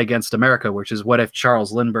the plot against America, which is what if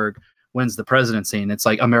Charles Lindbergh wins the presidency, and it's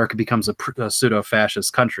like America becomes a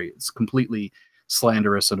pseudo-fascist country. It's completely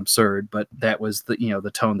slanderous and absurd, but that was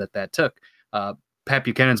the tone that took. Pat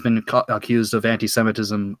Buchanan's been accused of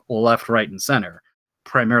anti-Semitism left, right, and center,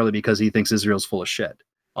 primarily because he thinks Israel's full of shit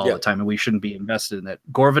all the time, and we shouldn't be invested in that.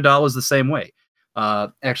 Gore Vidal was the same way.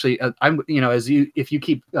 Actually, if you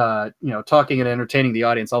keep talking and entertaining the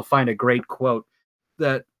audience, I'll find a great quote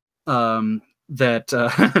that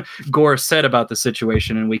Gore said about the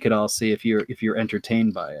situation, and we could all see if you're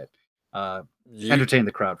entertained by it. Entertain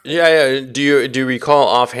the crowd. Yeah. Do you recall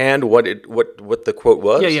offhand what the quote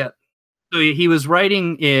was? Yeah. So he was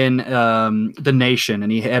writing in The Nation,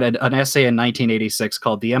 and he had an essay in 1986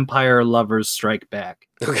 called "The Empire Lovers Strike Back."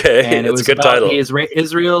 Okay, and it was a good about title.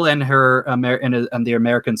 Israel and and the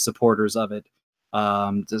American supporters of it.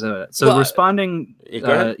 Responding,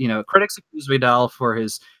 critics accused Vidal for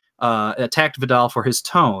his. Attacked Vidal for his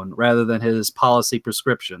tone rather than his policy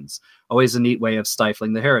prescriptions. Always a neat way of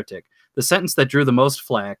stifling the heretic. The sentence that drew the most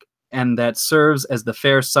flack, and that serves as the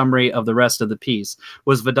fair summary of the rest of the piece,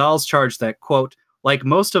 was Vidal's charge that, quote, like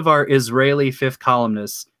most of our Israeli fifth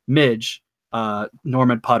columnists, Midge,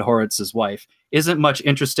 Norman Podhoritz's wife, isn't much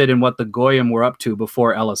interested in what the Goyim were up to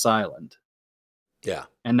before Ellis Island. Yeah.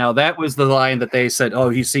 And now that was the line that they said, oh,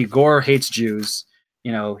 you see, Gore hates Jews.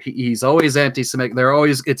 He's always anti-Semitic.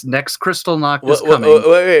 It's next Kristallnacht is coming.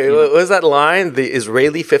 Wait, what was that line? The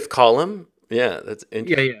Israeli fifth column? Yeah, that's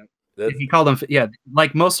interesting. Yeah. If you call them,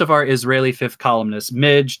 like most of our Israeli fifth columnists,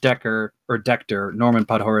 Midge, Decker, Norman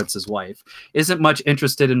Podhoritz's wife, isn't much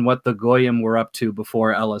interested in what the Goyim were up to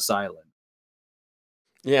before Ellis Island.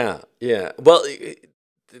 Yeah. Well,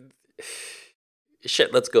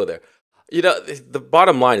 shit, let's go there. The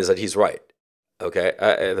bottom line is that he's right. Okay,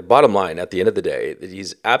 the bottom line, at the end of the day,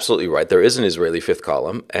 he's absolutely right. There is an Israeli fifth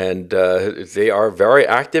column, and they are very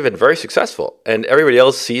active and very successful. And everybody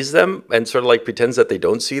else sees them and sort of like pretends that they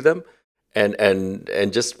don't see them,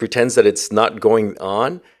 and just pretends that it's not going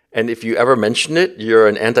on. And if you ever mention it, you're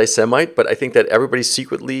an anti-Semite. But I think that everybody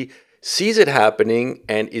secretly sees it happening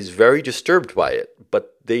and is very disturbed by it.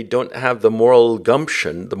 But they don't have the moral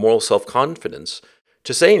gumption, the moral self-confidence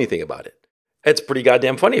to say anything about it. It's pretty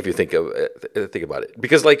goddamn funny if you think about it,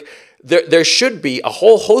 because like there should be a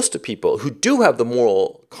whole host of people who do have the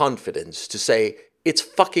moral confidence to say it's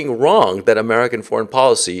fucking wrong that American foreign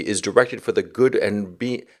policy is directed for the good and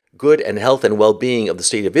health and well-being of the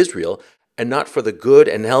state of Israel, and not for the good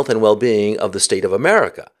and health and well-being of the state of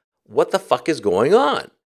America. What the fuck is going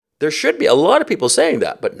on? There should be a lot of people saying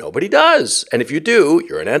that, but nobody does. And if you do,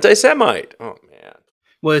 you're an anti-Semite. Oh man.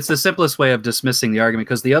 Well, it's the simplest way of dismissing the argument,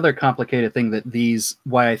 because the other complicated thing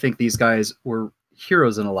why I think these guys were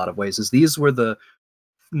heroes in a lot of ways is these were the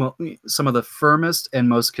some of the firmest and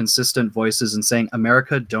most consistent voices in saying,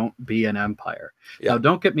 America, don't be an empire. Yeah. Now,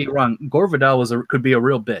 don't get me wrong. Gore Vidal could be a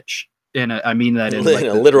real bitch. I mean that in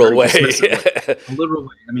a literal way. A literal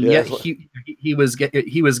way. I mean, yeah, he was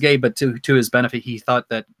gay, but to his benefit, he thought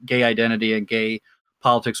that gay identity and gay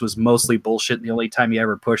politics was mostly bullshit. And the only time he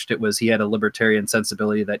ever pushed it was he had a libertarian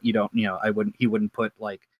sensibility that he wouldn't put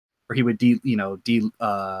like, or he would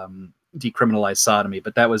decriminalize sodomy.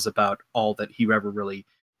 But that was about all that he ever really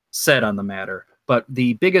said on the matter. But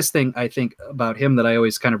the biggest thing I think about him that I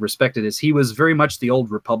always kind of respected is he was very much the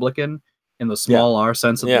old Republican in the small R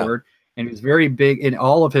sense of the word. And he was very big in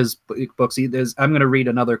all of his books. I'm going to read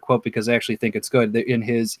another quote because I actually think it's good.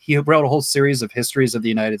 He wrote a whole series of histories of the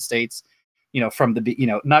United States, from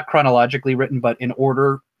the, not chronologically written, but in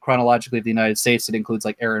order chronologically of the United States. It includes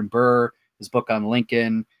like Aaron Burr, his book on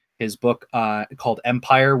Lincoln, his book called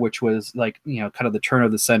Empire, which was like, kind of the turn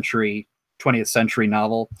of the century, 20th century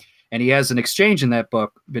novel. And he has an exchange in that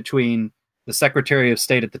book between the Secretary of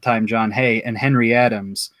State at the time, John Hay, and Henry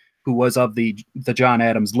Adams, who was of the John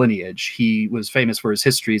Adams lineage. He was famous for his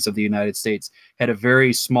histories of the United States, had a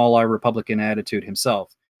very small R Republican attitude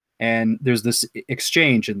himself. And there's this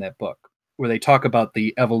exchange in that book where they talk about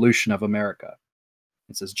the evolution of America.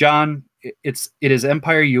 It says, John, it is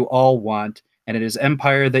empire you all want, and it is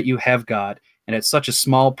empire that you have got, and at such a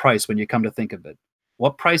small price when you come to think of it.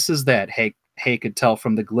 What price is that? Hay could tell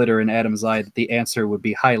from the glitter in Adam's eye that the answer would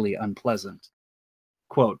be highly unpleasant.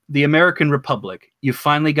 Quote, the American Republic, you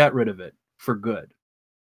finally got rid of it for good.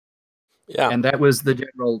 Yeah. And that was the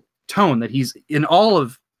general tone that he's in all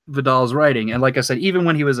of Vidal's writing. And like I said, even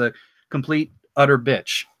when he was a complete utter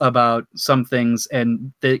bitch about some things,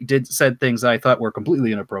 and they said things that I thought were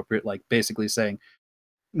completely inappropriate, like basically saying,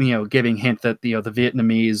 giving hint that, the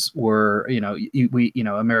Vietnamese were,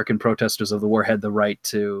 American protesters of the war had the right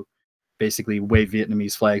to basically wave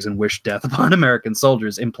Vietnamese flags and wish death upon American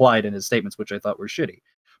soldiers, implied in his statements, which I thought were shitty.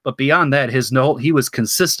 But beyond that, he was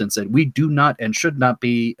consistent, said we do not and should not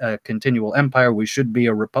be a continual empire. We should be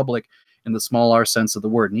a republic in the small R sense of the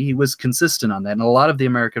word. And he was consistent on that. And a lot of the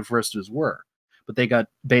American firsters were. But they got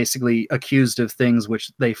basically accused of things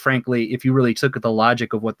which they, frankly, if you really took the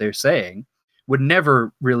logic of what they're saying, would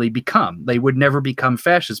never really become. They would never become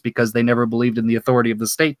fascist because they never believed in the authority of the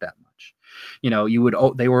state that much.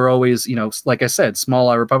 They were always, like I said, small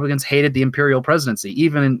R Republicans hated the imperial presidency.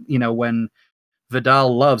 Even, when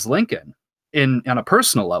Vidal loves Lincoln on a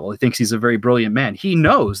personal level, he thinks he's a very brilliant man. He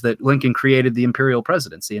knows that Lincoln created the imperial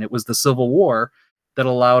presidency, and it was the Civil War that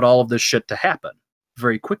allowed all of this shit to happen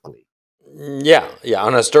very quickly. Yeah.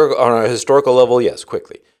 On a historical level, yes,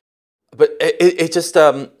 quickly. But it just,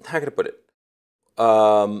 how can I put it?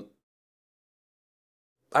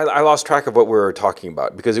 I lost track of what we were talking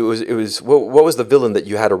about because it was what was the villain that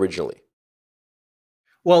you had originally?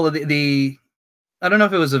 Well, I don't know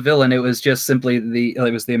if it was a villain. It was just simply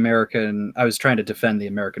it was the American. I was trying to defend the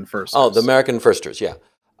American firsters. Oh, the American firsters, yeah.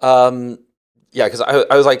 Yeah, because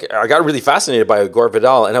I was like, I got really fascinated by Gore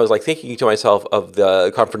Vidal, and I was like thinking to myself of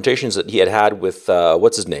the confrontations that he had with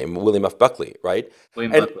what's his name, William F. Buckley, right?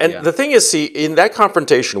 And the thing is, see, in that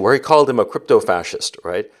confrontation where he called him a crypto-fascist,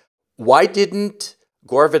 right? Why didn't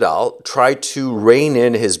Gore Vidal try to rein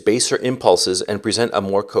in his baser impulses and present a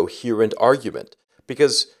more coherent argument?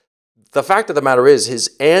 Because the fact of the matter is,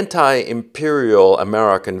 his anti-imperial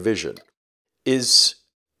American vision is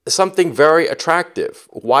something very attractive.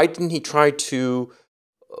 Why didn't he try to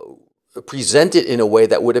present it in a way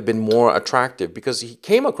that would have been more attractive? Because he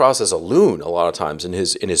came across as a loon a lot of times in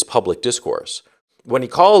his public discourse. When he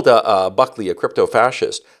called Buckley a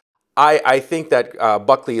crypto-fascist, I think that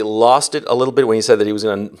Buckley lost it a little bit when he said that he was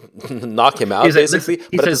going to knock him out, basically.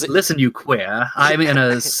 He says, listen, you queer, I'm going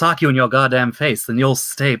to sock you in your goddamn face, then you'll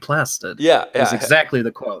stay plastered. Yeah. That's exactly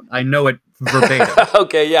the quote. I know it verbatim.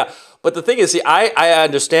 Okay, yeah. But the thing is, see, I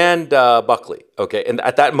understand Buckley, okay? And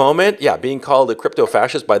at that moment, yeah, being called a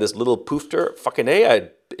crypto-fascist by this little poofter, fucking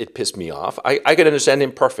it pissed me off. I can understand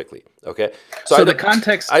him perfectly, okay? So the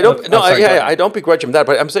context... I don't begrudge him that,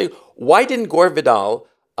 but I'm saying, why didn't Gore Vidal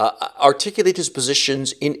articulate his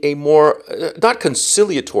positions in a more, not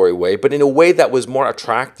conciliatory way, but in a way that was more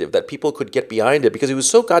attractive, that people could get behind it, because he was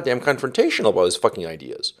so goddamn confrontational about his fucking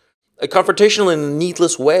ideas. Confrontational in a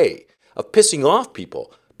needless way of pissing off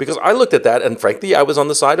people. Because I looked at that, and frankly, I was on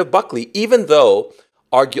the side of Buckley, even though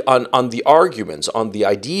on the arguments, on the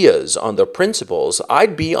ideas, on the principles,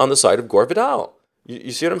 I'd be on the side of Gore Vidal.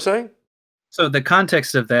 You see what I'm saying? So the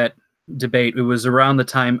context of that debate, it was around the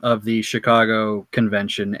time of the Chicago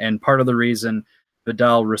Convention, and part of the reason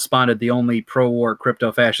Vidal responded, the only pro-war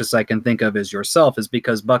crypto-fascist I can think of is yourself, is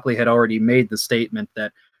because Buckley had already made the statement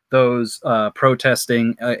that those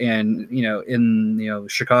protesting and in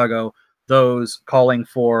Chicago, those calling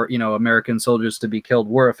for American soldiers to be killed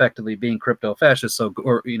were effectively being crypto-fascist. So,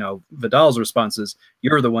 or Vidal's response is,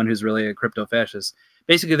 "You're the one who's really a crypto-fascist."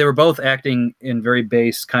 Basically, they were both acting in very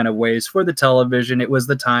base kind of ways for the television. It was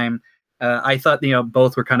the time. I thought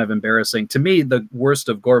both were kind of embarrassing. To me, the worst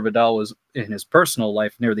of Gore Vidal was in his personal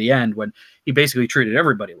life near the end, when he basically treated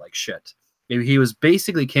everybody like shit. He was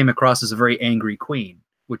basically came across as a very angry queen,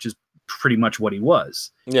 which is pretty much what he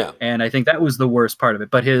was. Yeah. And I think that was the worst part of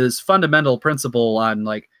it. But his fundamental principle on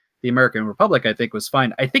like the American Republic, I think, was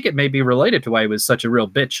fine. I think it may be related to why he was such a real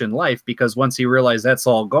bitch in life, because once he realized that's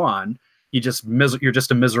all gone, you're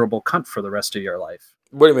just a miserable cunt for the rest of your life.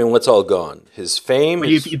 What do you mean? What's all gone? His fame?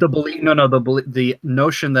 The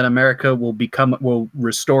notion that America will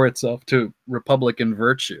restore itself to Republican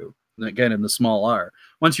virtue, again in the small r.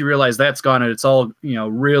 Once you realize that's gone, and it's all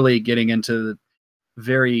really getting into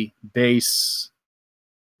very base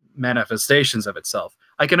manifestations of itself,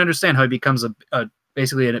 I can understand how he becomes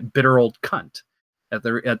basically a bitter old cunt at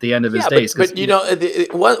the end of his days. But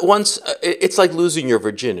once it's like losing your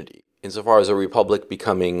virginity. Insofar as a republic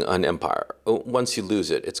becoming an empire, once you lose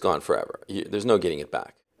it, it's gone forever. There's no getting it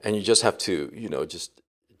back, and you just have to,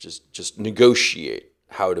 just negotiate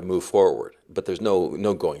how to move forward. But there's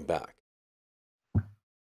no going back.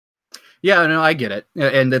 Yeah, no, I get it.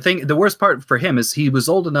 And the worst part for him is he was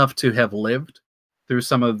old enough to have lived through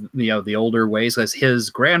some of the older ways, as his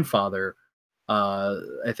grandfather,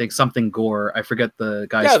 I think something Gore, I forget the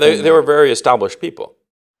guy's name. Yeah, they were very established people.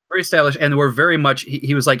 Very established, and were very much.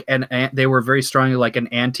 He was like, they were very strongly like an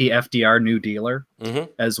anti-FDR New Dealer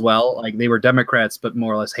as well. Like they were Democrats, but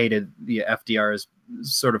more or less hated the FDR's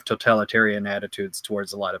sort of totalitarian attitudes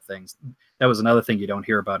towards a lot of things. That was another thing you don't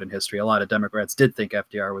hear about in history. A lot of Democrats did think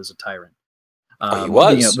FDR was a tyrant. He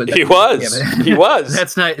was. He was.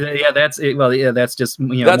 That's not. Yeah, that's it. Well, yeah, that's just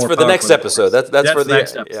that's for the next episode. That's for the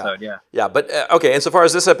next episode. Yeah. But okay. And so far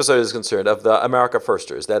as this episode is concerned, of the America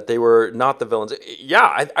Firsters, that they were not the villains.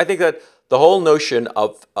 Yeah, I think that the whole notion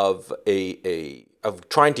of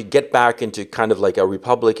trying to get back into kind of like a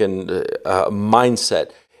Republican mindset,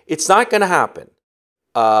 it's not going to happen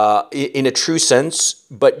in a true sense.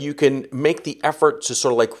 But you can make the effort to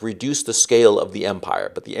sort of like reduce the scale of the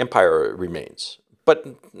empire, but the empire remains.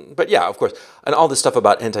 But yeah, of course. And all this stuff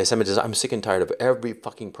about anti-Semitism, I'm sick and tired of every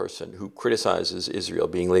fucking person who criticizes Israel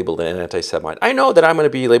being labeled an anti-Semite. I know that I'm going to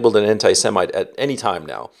be labeled an anti-Semite at any time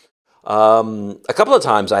now. A couple of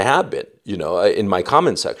times I have been, in my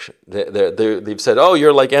comment section. They've said, "Oh,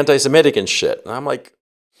 you're like anti-Semitic and shit." And I'm like,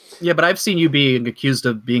 yeah, but I've seen you being accused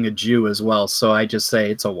of being a Jew as well, so I just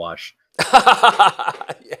say it's a wash. Yeah,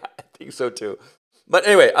 I think so too. But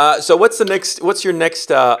anyway, so what's your next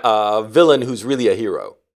villain who's really a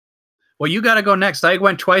hero? Well, you got to go next. I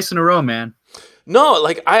went twice in a row, man. No,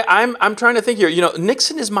 like I'm trying to think here.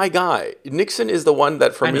 Nixon is my guy. Nixon is the one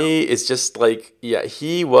that for me is just like, yeah,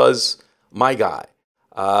 he was my guy.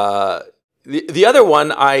 The other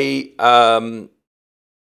one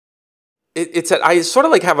it's that I sort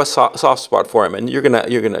of like have a soft spot for him, and your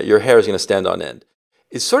hair is gonna stand on end.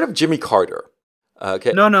 It's sort of Jimmy Carter.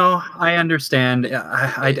 Okay. No, I understand.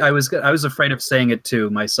 I was afraid of saying it too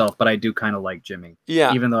myself, but I do kind of like Jimmy.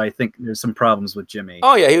 Yeah. Even though I think there's some problems with Jimmy.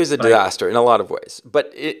 Oh yeah, he was a disaster in a lot of ways.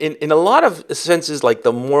 But in a lot of senses, like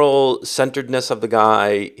the moral centeredness of the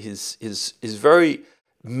guy, his very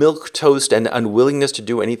milquetoast and unwillingness to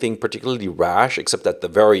do anything particularly rash, except at the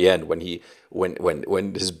very end when his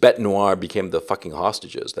bête noire became the fucking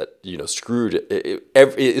hostages that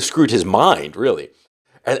screwed his mind really,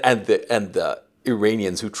 and the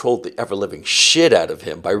Iranians who trolled the ever-living shit out of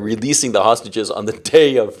him by releasing the hostages on the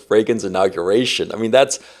day of Reagan's inauguration. I mean,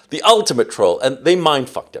 that's the ultimate troll, and they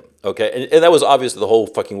mind-fucked him, okay? And that was obvious to the whole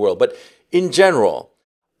fucking world. But in general,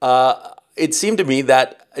 it seemed to me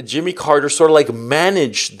that Jimmy Carter sort of like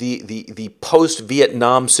managed the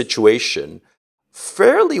post-Vietnam situation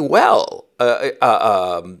fairly well. I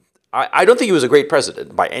don't think he was a great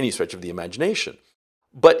president by any stretch of the imagination,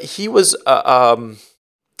 but he was...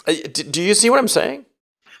 do you see what I'm saying?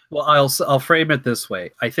 Well, I'll frame it this way.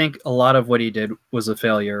 I think a lot of what he did was a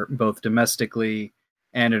failure, both domestically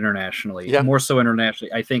and internationally. Yeah. More so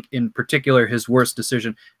internationally. I think in particular his worst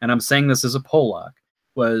decision, and I'm saying this as a Polak,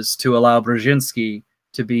 was to allow Brzezinski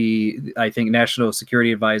to be, I think, National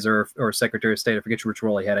Security Advisor or Secretary of State. I forget which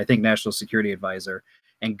role he had. I think National Security Advisor,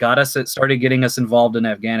 and started getting us involved in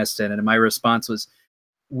Afghanistan. And my response was,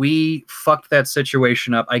 we fucked that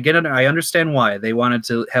situation up. I get it. I understand why they wanted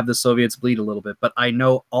to have the Soviets bleed a little bit, but I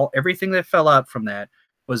know everything that fell out from that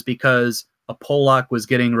was because a Polak was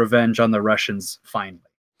getting revenge on the Russians finally.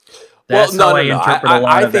 That's how I interpret a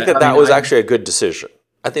lot I of think it. that was actually a good decision.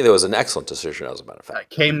 I think that was an excellent decision, as a matter of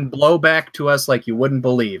fact. Came blowback to us like you wouldn't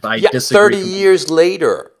believe. I Yeah, disagree. 30 years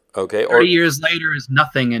later, okay? 30 years later is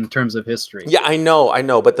nothing in terms of history. Yeah, I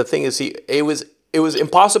know. But the thing is, it was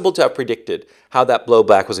impossible to have predicted how that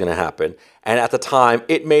blowback was going to happen. And at the time,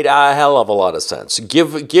 it made a hell of a lot of sense.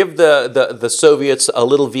 Give the Soviets a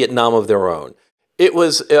little Vietnam of their own. It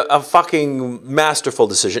was a fucking masterful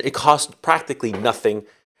decision. It cost practically nothing,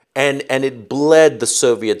 and it bled the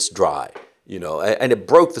Soviets dry, and it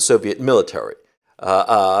broke the Soviet military.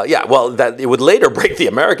 Yeah, well, that it would later break the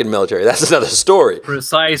American military. That's another story.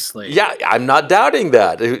 Precisely. Yeah, I'm not doubting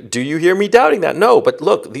that. Do you hear me doubting that? No, but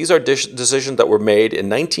look, these are decisions that were made in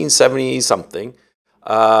 1970 something.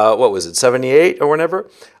 What was it, 78 or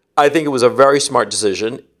whatever? I think it was a very smart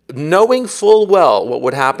decision. Knowing full well what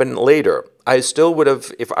would happen later, I still would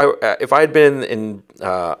have, if I had been in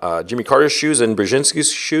Jimmy Carter's shoes and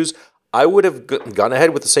Brzezinski's shoes, I would have gone ahead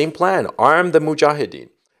with the same plan: arm the Mujahideen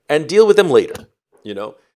and deal with them later.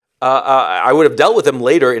 I would have dealt with them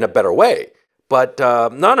later in a better way. But no.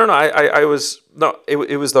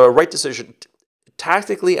 It was the right decision,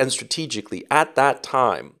 tactically and strategically at that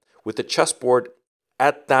time, with the chessboard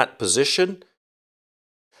at that position.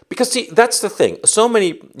 Because see, that's the thing. So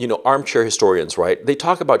many, armchair historians, right? They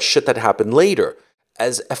talk about shit that happened later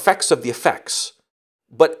as effects of the effects.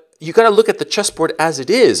 But you got to look at the chessboard as it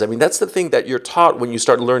is. I mean, that's the thing that you're taught when you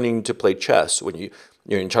start learning to play chess, when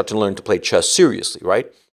you're taught to learn to play chess seriously,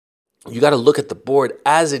 right? You got to look at the board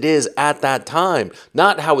as it is at that time,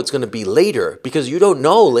 not how it's going to be later, because you don't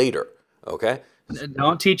know later, okay?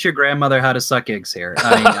 Don't teach your grandmother how to suck eggs here.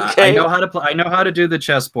 I know how to play. I know how to do the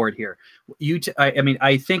chessboard here.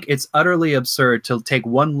 I think it's utterly absurd to take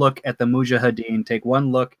one look at the Mujahideen, take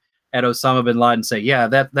one look at Osama bin Laden, and say, "Yeah,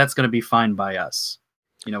 that's going to be fine by us."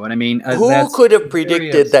 You know what I mean? Who could have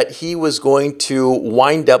predicted that he was going to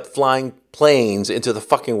wind up flying planes into the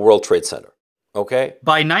fucking World Trade Center? Okay.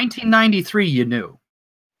 By 1993, you knew.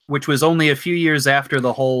 Which was only a few years after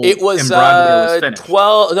the whole imbroglio was finished.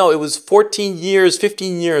 It was 15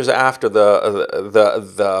 years after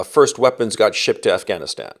the first weapons got shipped to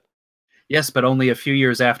Afghanistan. Yes, but only a few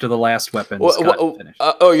years after the last weapons got finished.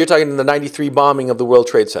 You're talking the 93 bombing of the World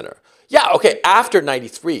Trade Center. Yeah, okay, after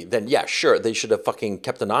 93, then yeah, sure, they should have fucking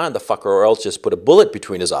kept an eye on the fucker or else just put a bullet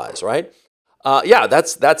between his eyes, right? Yeah,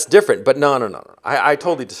 that's different, but no. I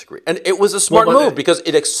totally disagree. And it was a smart move because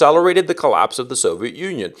it accelerated the collapse of the Soviet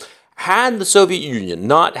Union. Had the Soviet Union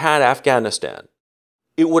not had Afghanistan,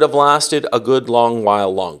 it would have lasted a good long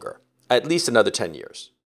while longer, at least another 10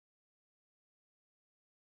 years.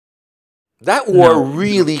 That war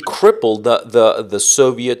really crippled the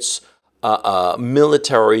Soviets'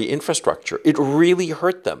 military infrastructure. It really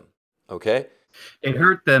hurt them, okay? It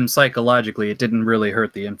hurt them psychologically. It didn't really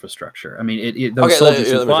hurt the infrastructure. I mean, those soldiers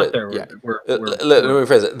who fought there were... Let me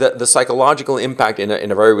phrase it. The psychological impact in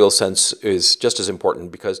a very real sense is just as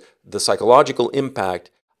important because the psychological impact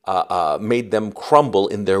made them crumble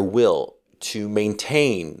in their will to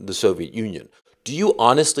maintain the Soviet Union. Do you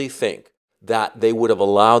honestly think that they would have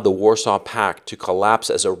allowed the Warsaw Pact to collapse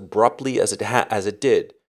as abruptly as it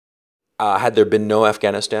did had there been no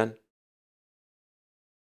Afghanistan?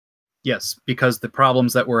 Yes, because the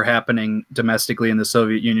problems that were happening domestically in the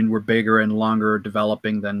Soviet Union were bigger and longer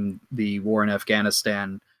developing than the war in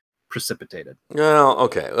Afghanistan precipitated. Well,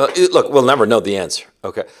 okay. Well, look, we'll never know the answer.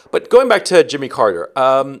 Okay, but going back to Jimmy Carter.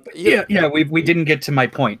 We didn't get to my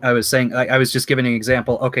point. I was saying I was just giving an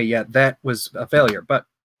example. Okay, yeah, that was a failure, but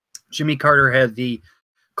Jimmy Carter had the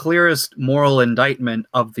clearest moral indictment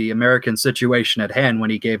of the American situation at hand when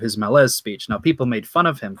he gave his malaise speech. Now, people made fun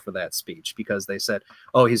of him for that speech because they said,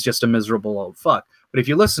 oh, he's just a miserable old fuck. But if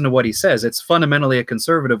you listen to what he says, it's fundamentally a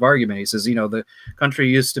conservative argument. He says, the country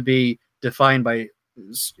used to be defined by,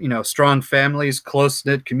 strong families,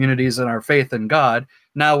 close-knit communities, and our faith in God.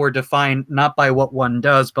 Now we're defined not by what one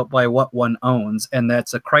does, but by what one owns. And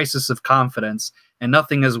that's a crisis of confidence. And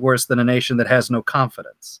nothing is worse than a nation that has no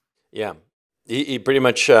confidence. Yeah. He pretty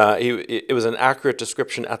much, it was an accurate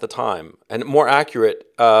description at the time, and more accurate.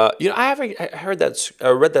 I read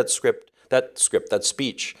that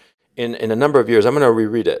speech in a number of years. I'm going to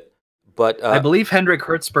reread it, but I believe Hendrik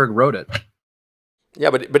Hertzberg wrote it.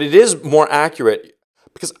 Yeah, but it is more accurate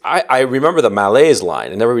because I remember the malaise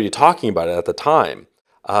line and everybody talking about it at the time.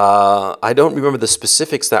 I don't remember the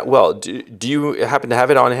specifics that well. Do you happen to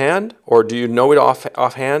have it on hand, or do you know it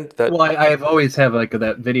offhand? Well, I've always have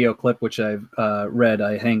that video clip which I've read.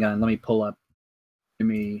 Hang on, let me pull up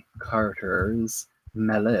Jimmy Carter's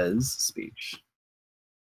malaise speech.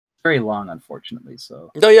 very long, unfortunately.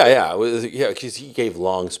 So No, yeah, yeah, yeah, because he gave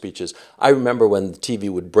long speeches. I remember when the TV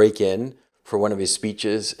would break in for one of his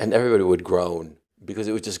speeches, and everybody would groan because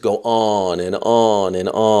it would just go on and on and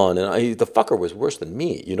on, and the fucker was worse than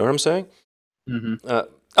me. You know what I'm saying? hmm Uh,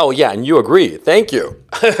 oh yeah, and you agree. Thank you.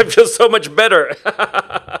 I feel so much better.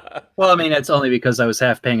 well, I mean, it's only because I was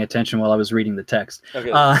half paying attention while I was reading the text.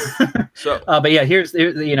 Okay, Uh, so but yeah, here's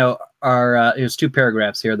two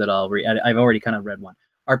paragraphs here that I'll read. I've already kind of read one.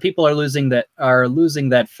 Our people are losing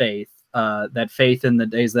that faith, that faith in the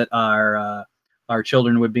days that our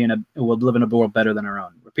children would live in a world better than our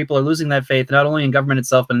own. People are losing that faith not only in government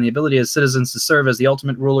itself, but in the ability as citizens to serve as the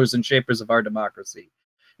ultimate rulers and shapers of our democracy.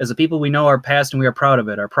 As a people, we know our past and we are proud of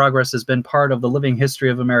it. Our progress has been part of the living history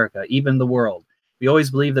of America, even the world. We always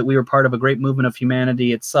believed that we were part of a great movement of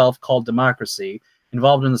humanity itself called democracy,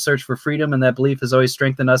 involved in the search for freedom, and that belief has always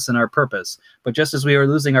strengthened us in our purpose. But just as we are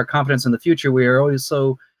losing our confidence in the future, we are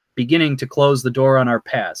also beginning to close the door on our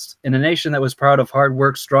past. In a nation that was proud of hard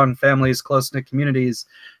work, strong families, close-knit communities,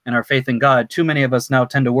 and our faith in God, too many of us now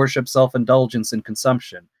tend to worship self-indulgence and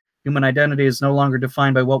consumption. Human identity is no longer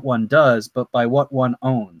defined by what one does, but by what one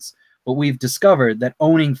owns. But we've discovered that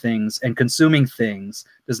owning things and consuming things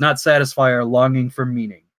does not satisfy our longing for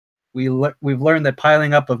meaning. We've learned that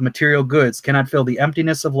piling up of material goods cannot fill the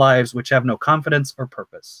emptiness of lives which have no confidence or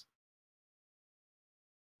purpose.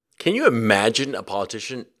 can you imagine a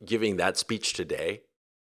politician giving that speech today?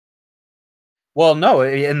 Well, no,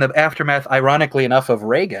 in the aftermath, ironically enough, of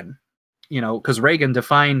Reagan, because Reagan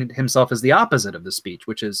defined himself as the opposite of the speech,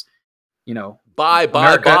 which is, Bye,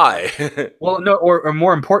 bye, America. bye. Well, no, or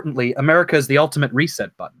more importantly, America is the ultimate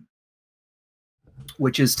reset button,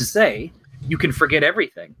 which is to say, you can forget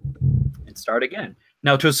everything and start again.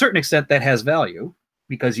 Now, to a certain extent, that has value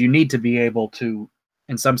because you need to be able to,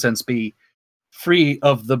 in some sense, be free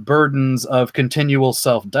of the burdens of continual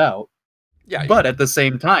self-doubt. Yeah, But at the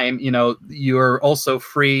same time, you're also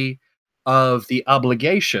free of the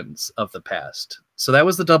obligations of the past. So that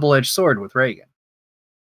was the double-edged sword with Reagan.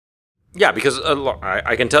 yeah, because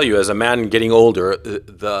I can tell you, as a man getting older,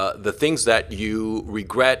 the things that you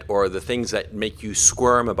regret or the things that make you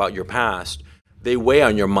squirm about your past, they weigh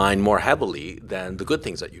on your mind more heavily than the good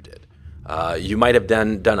things that you did. You might have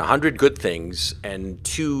done 100 good things and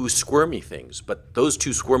 2 squirmy things, but those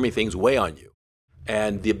 2 squirmy things weigh on you.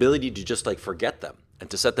 And the ability to just like forget them and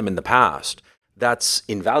to set them in the past, that's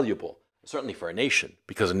invaluable, certainly for a nation,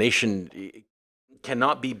 because a nation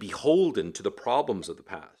cannot be beholden to the problems of the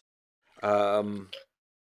past.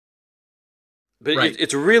 But Right.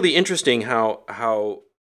 it's really interesting how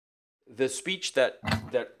the speech that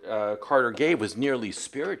Carter gave was nearly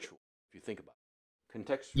spiritual, if you think about it,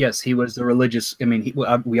 contextual. Yes, he was a religious. I mean,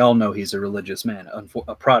 we all know he's a religious man,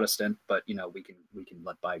 a Protestant. But we can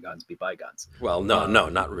let bygones be bygones. Well, no,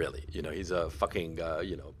 not really. He's a fucking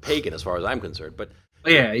pagan as far as I'm concerned. But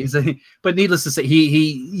Yeah, but needless to say,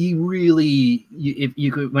 he really. If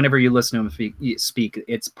you could, whenever you listen to him speak,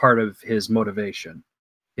 it's part of his motivation,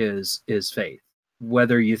 his faith.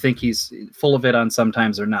 Whether you think he's full of it on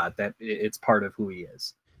sometimes or not, that it's part of who he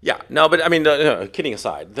is. yeah, no, but I mean, no, kidding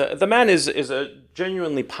aside, the man is a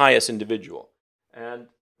genuinely pious individual, and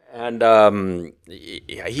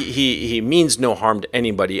he means no harm to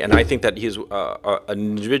anybody, and I think that he's an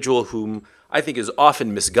individual whom I think is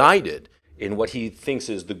often misguided in what he thinks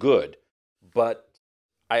is the good, but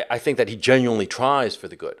I think that he genuinely tries for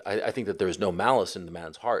the good. I think that there is no malice in the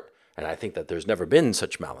man's heart, and I think that there's never been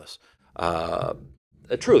such malice.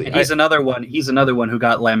 Truly, And he's another one. He's another one who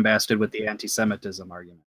got lambasted with the anti-Semitism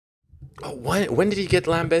argument. Oh, when did he get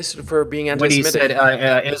lambasted for being When he anti-Semitic?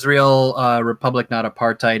 said Israel, republic, not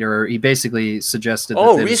apartheid, or he basically suggested that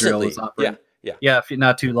Israel Recently, was operating. yeah.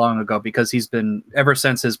 Not too long ago, because he's been, ever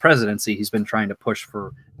since his presidency, he's been trying to push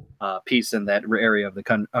for peace in that area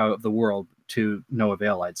of the world to no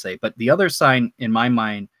avail, I'd say. But the other sign in my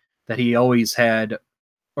mind that he always had,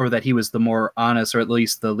 or that he was the more honest, or at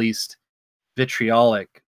least the least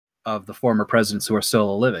vitriolic of the former presidents who are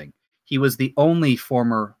still living, he was the only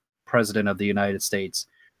former president of the United States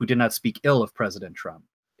who did not speak ill of President Trump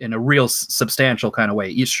in a real substantial kind of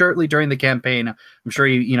way. Certainly during the campaign, I'm sure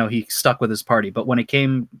he stuck with his party, but when it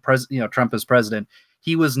came Trump as president,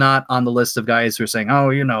 he was not on the list of guys who are saying, oh,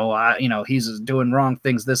 he's doing wrong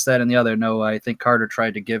things, this, that, and the other. No, I think Carter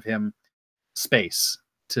tried to give him space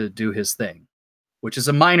to do his thing, which is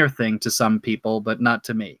a minor thing to some people, but not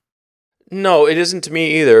to me. No, it isn't to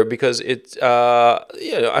me either, because it's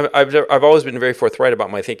I've always been very forthright about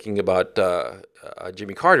my thinking about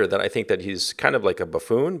Jimmy Carter, that I think that he's kind of like a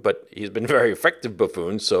buffoon, but he's been a very effective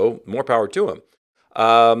buffoon, so more power to him.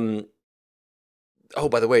 Oh,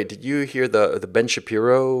 by the way, did you hear the Ben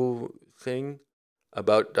Shapiro thing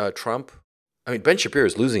about Trump? I mean, Ben Shapiro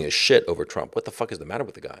is losing his shit over Trump. What the fuck is the matter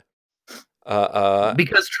with the guy?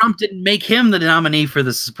 Because Trump didn't make him the nominee for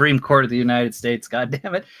the Supreme Court of the United States. God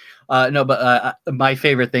damn it! No, but my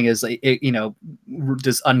favorite thing is,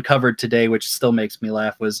 just uncovered today, which still makes me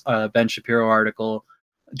laugh, was a Ben Shapiro article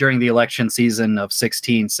during the election season of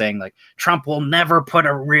 16 saying like Trump will never put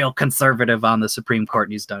a real conservative on the Supreme Court,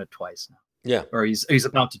 and he's done it twice now. Yeah. Or he's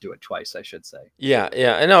about to do it twice, I should say. Yeah,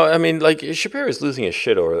 yeah. I know. I mean, like Shapiro is losing his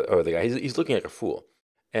shit over the guy. He's looking like a fool,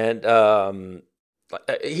 and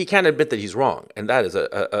he can't admit that he's wrong, and that is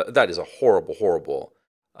a horrible, horrible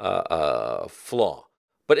flaw.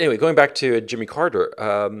 But anyway, going back to Jimmy Carter,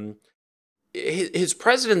 his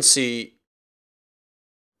presidency,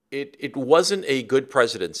 it wasn't a good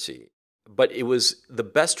presidency, but it was the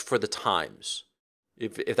best for the times,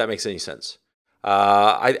 if that makes any sense.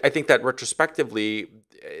 I think that retrospectively,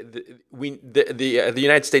 the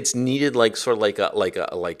United States needed like sort of like a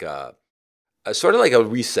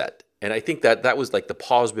reset, and I think that was like the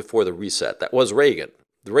pause before the reset. That was Reagan.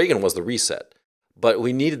 The Reagan was the reset, but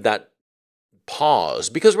we needed that pause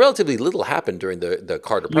because relatively little happened during the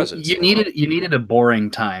Carter presidency. You needed a boring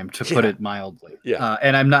time, to put it mildly. Yeah,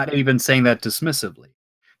 and I'm not even saying that dismissively.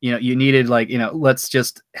 You needed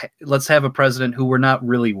let's have a president who we're not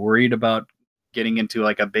really worried about getting into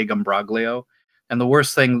like a big imbroglio. And the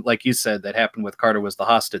worst thing, like you said, that happened with Carter was the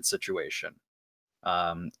hostage situation.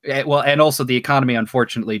 And also the economy,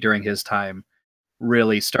 unfortunately, during his time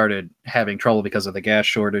really started having trouble because of the gas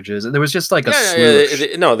shortages. There was just like a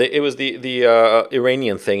it was the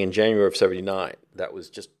Iranian thing in January of '79 that was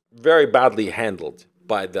just very badly handled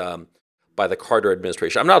by the Carter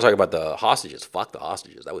administration. I'm not talking about the hostages. Fuck the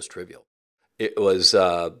hostages. That was trivial. It was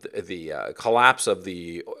the collapse of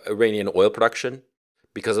the Iranian oil production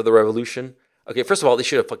because of the revolution. Okay, first of all, they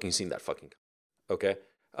should have fucking seen that fucking. Okay.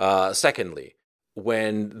 Secondly,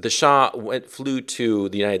 when the Shah flew to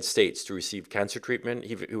the United States to receive cancer treatment,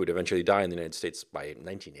 he would eventually die in the United States by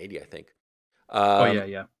 1980, I think.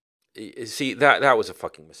 Yeah. See, that was a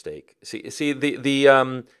fucking mistake. See,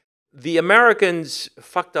 the Americans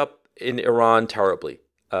fucked up in Iran terribly.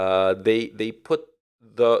 They put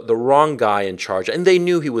the wrong guy in charge, and they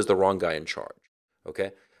knew he was the wrong guy in charge.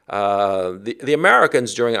 Okay, the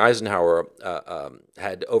Americans during Eisenhower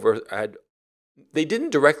they didn't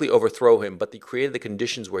directly overthrow him, but they created the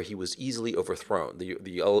conditions where he was easily overthrown. The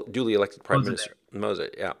duly elected prime minister,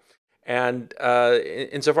 Mossadegh, yeah. And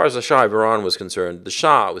insofar as the Shah of Iran was concerned, the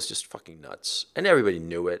Shah was just fucking nuts, and everybody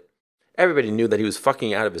knew it. Everybody knew that he was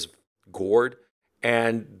fucking out of his gourd,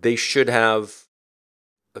 and they should have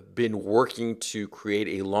been working to create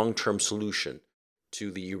a long-term solution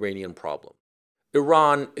to the Iranian problem.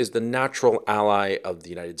 Iran is the natural ally of the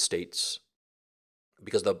United States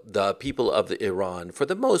because the people of Iran, for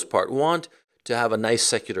the most part, want to have a nice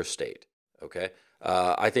secular state. Okay,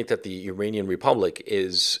 I think that the Iranian Republic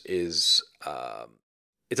is it's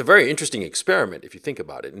a very interesting experiment if you think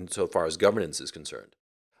about it, insofar as governance is concerned.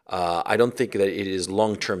 I don't think that it is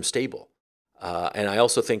long-term stable. And I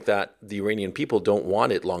also think that the Iranian people don't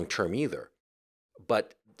want it long-term either.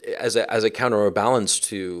 But as a counterbalance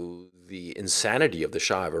to the insanity of the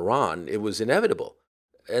Shah of Iran, it was inevitable.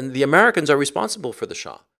 And the Americans are responsible for the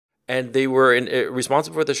Shah. And they were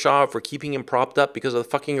responsible for the Shah for keeping him propped up because of the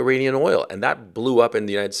fucking Iranian oil. And that blew up in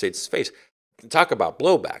the United States' face. Talk about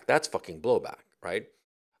blowback. That's fucking blowback, right?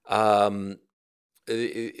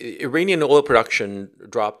 Iranian oil production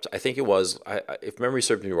dropped, I think it was, if memory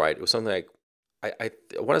serves me right, it was something like, I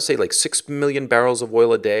want to say like 6 million barrels of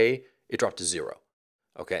oil a day. It dropped to zero.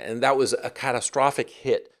 Okay, and that was a catastrophic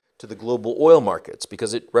hit to the global oil markets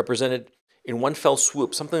because it represented, in one fell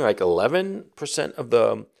swoop, something like 11% of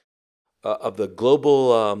the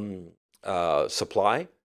global supply,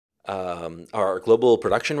 or global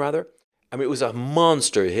production rather. I mean, it was a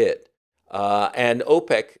monster hit, and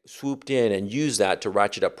OPEC swooped in and used that to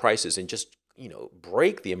ratchet up prices and just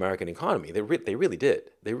break the American economy. They really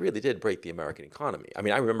did. They really did break the American economy. I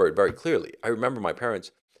mean, I remember it very clearly. I remember my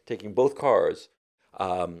parents taking both cars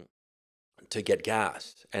to get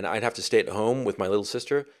gas, and I'd have to stay at home with my little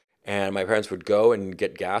sister, and my parents would go and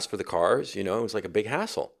get gas for the cars. It was like a big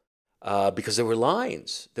hassle because there were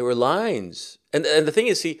lines. There were lines, and the thing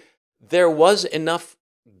is, see, there was enough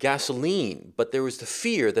gasoline, but there was the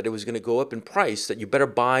fear that it was going to go up in price, that you better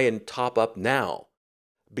buy and top up now,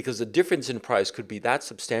 because the difference in price could be that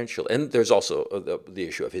substantial. And there's also the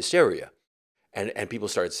issue of hysteria. And people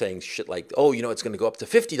started saying shit like, oh, it's going to go up to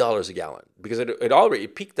 $50 a gallon, because it already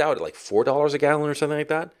peaked out at like $4 a gallon or something like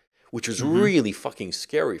that, which was really fucking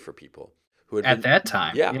scary for people who had at that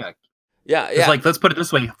time. Yeah. Yeah, It's like, let's put it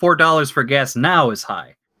this way: $4 for gas now is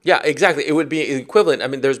high. Yeah, exactly. It would be equivalent. I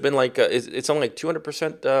mean, there's been like it's only like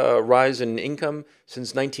 200% rise in income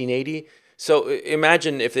since 1980. So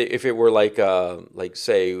imagine if it were like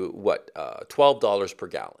say what $12 per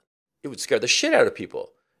gallon, it would scare the shit out of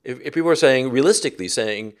people. If people were saying realistically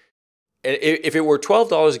saying, if it were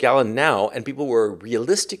 $12 a gallon now, and people were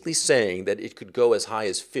realistically saying that it could go as high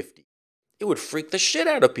as 50, it would freak the shit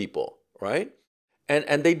out of people, right?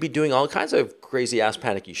 And they'd be doing all kinds of crazy ass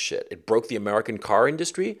panicky shit. It broke the American car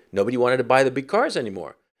industry. Nobody wanted to buy the big cars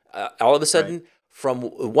anymore. All of a sudden, right, from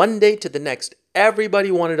one day to the next, everybody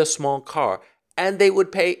wanted a small car, and they would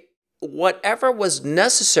pay whatever was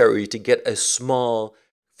necessary to get a small,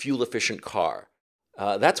 fuel efficient car.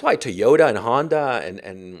 That's why Toyota and Honda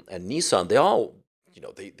and Nissan, they all,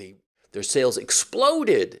 their sales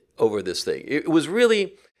exploded over this thing. It was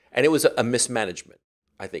really, and it was a mismanagement.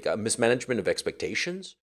 I think a mismanagement of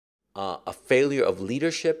expectations, a failure of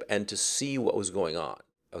leadership, and to see what was going on.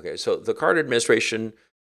 Okay, so the Carter administration,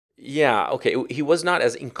 yeah, okay, he was not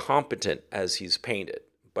as incompetent as he's painted,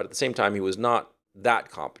 but at the same time, he was not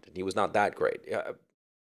that competent. He was not that great.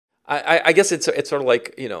 I guess it's sort of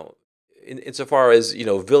like, insofar as,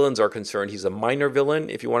 villains are concerned, he's a minor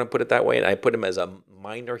villain, if you want to put it that way, and I put him as a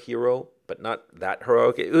minor hero, but not that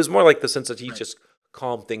heroic. It was more like the sense that he just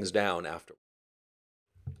calmed things down after.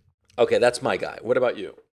 Okay, that's my guy. What about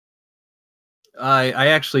you? I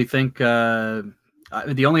actually think the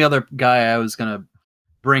only other guy I was going to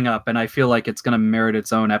bring up, and I feel like it's going to merit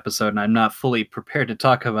its own episode, and I'm not fully prepared to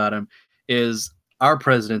talk about him, is our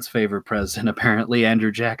president's favorite president, apparently,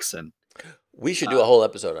 Andrew Jackson. We should do a whole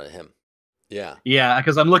episode on him. Yeah. Yeah,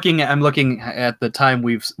 because I'm looking at the time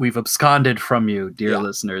we've absconded from you, dear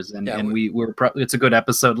listeners, and it's a good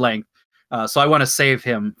episode length. So I want to save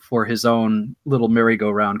him for his own little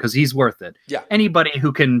merry-go-round because he's worth it. Yeah. Anybody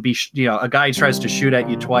who can be, a guy tries to shoot at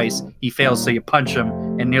you twice, he fails, so you punch him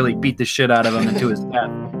and nearly beat the shit out of him into his death,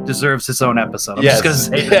 deserves his own episode. I'm just going to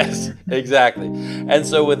say that. Yes, exactly. And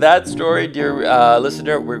so with that story, dear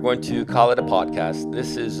listener, we're going to call it a podcast.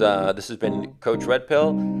 This has been Coach Red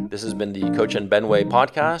Pill. This has been the Coach and Benway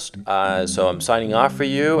podcast. So I'm signing off for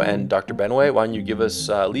you. And Dr. Benway, why don't you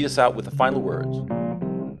lead us out with the final words?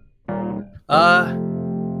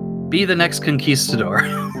 Be the next conquistador.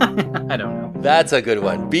 I don't know. That's a good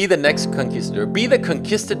one. Be the next conquistador. Be the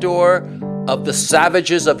conquistador of the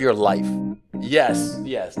savages of your life. Yes.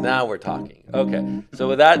 Now we're talking. Okay. So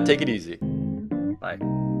with that, take it easy. Bye.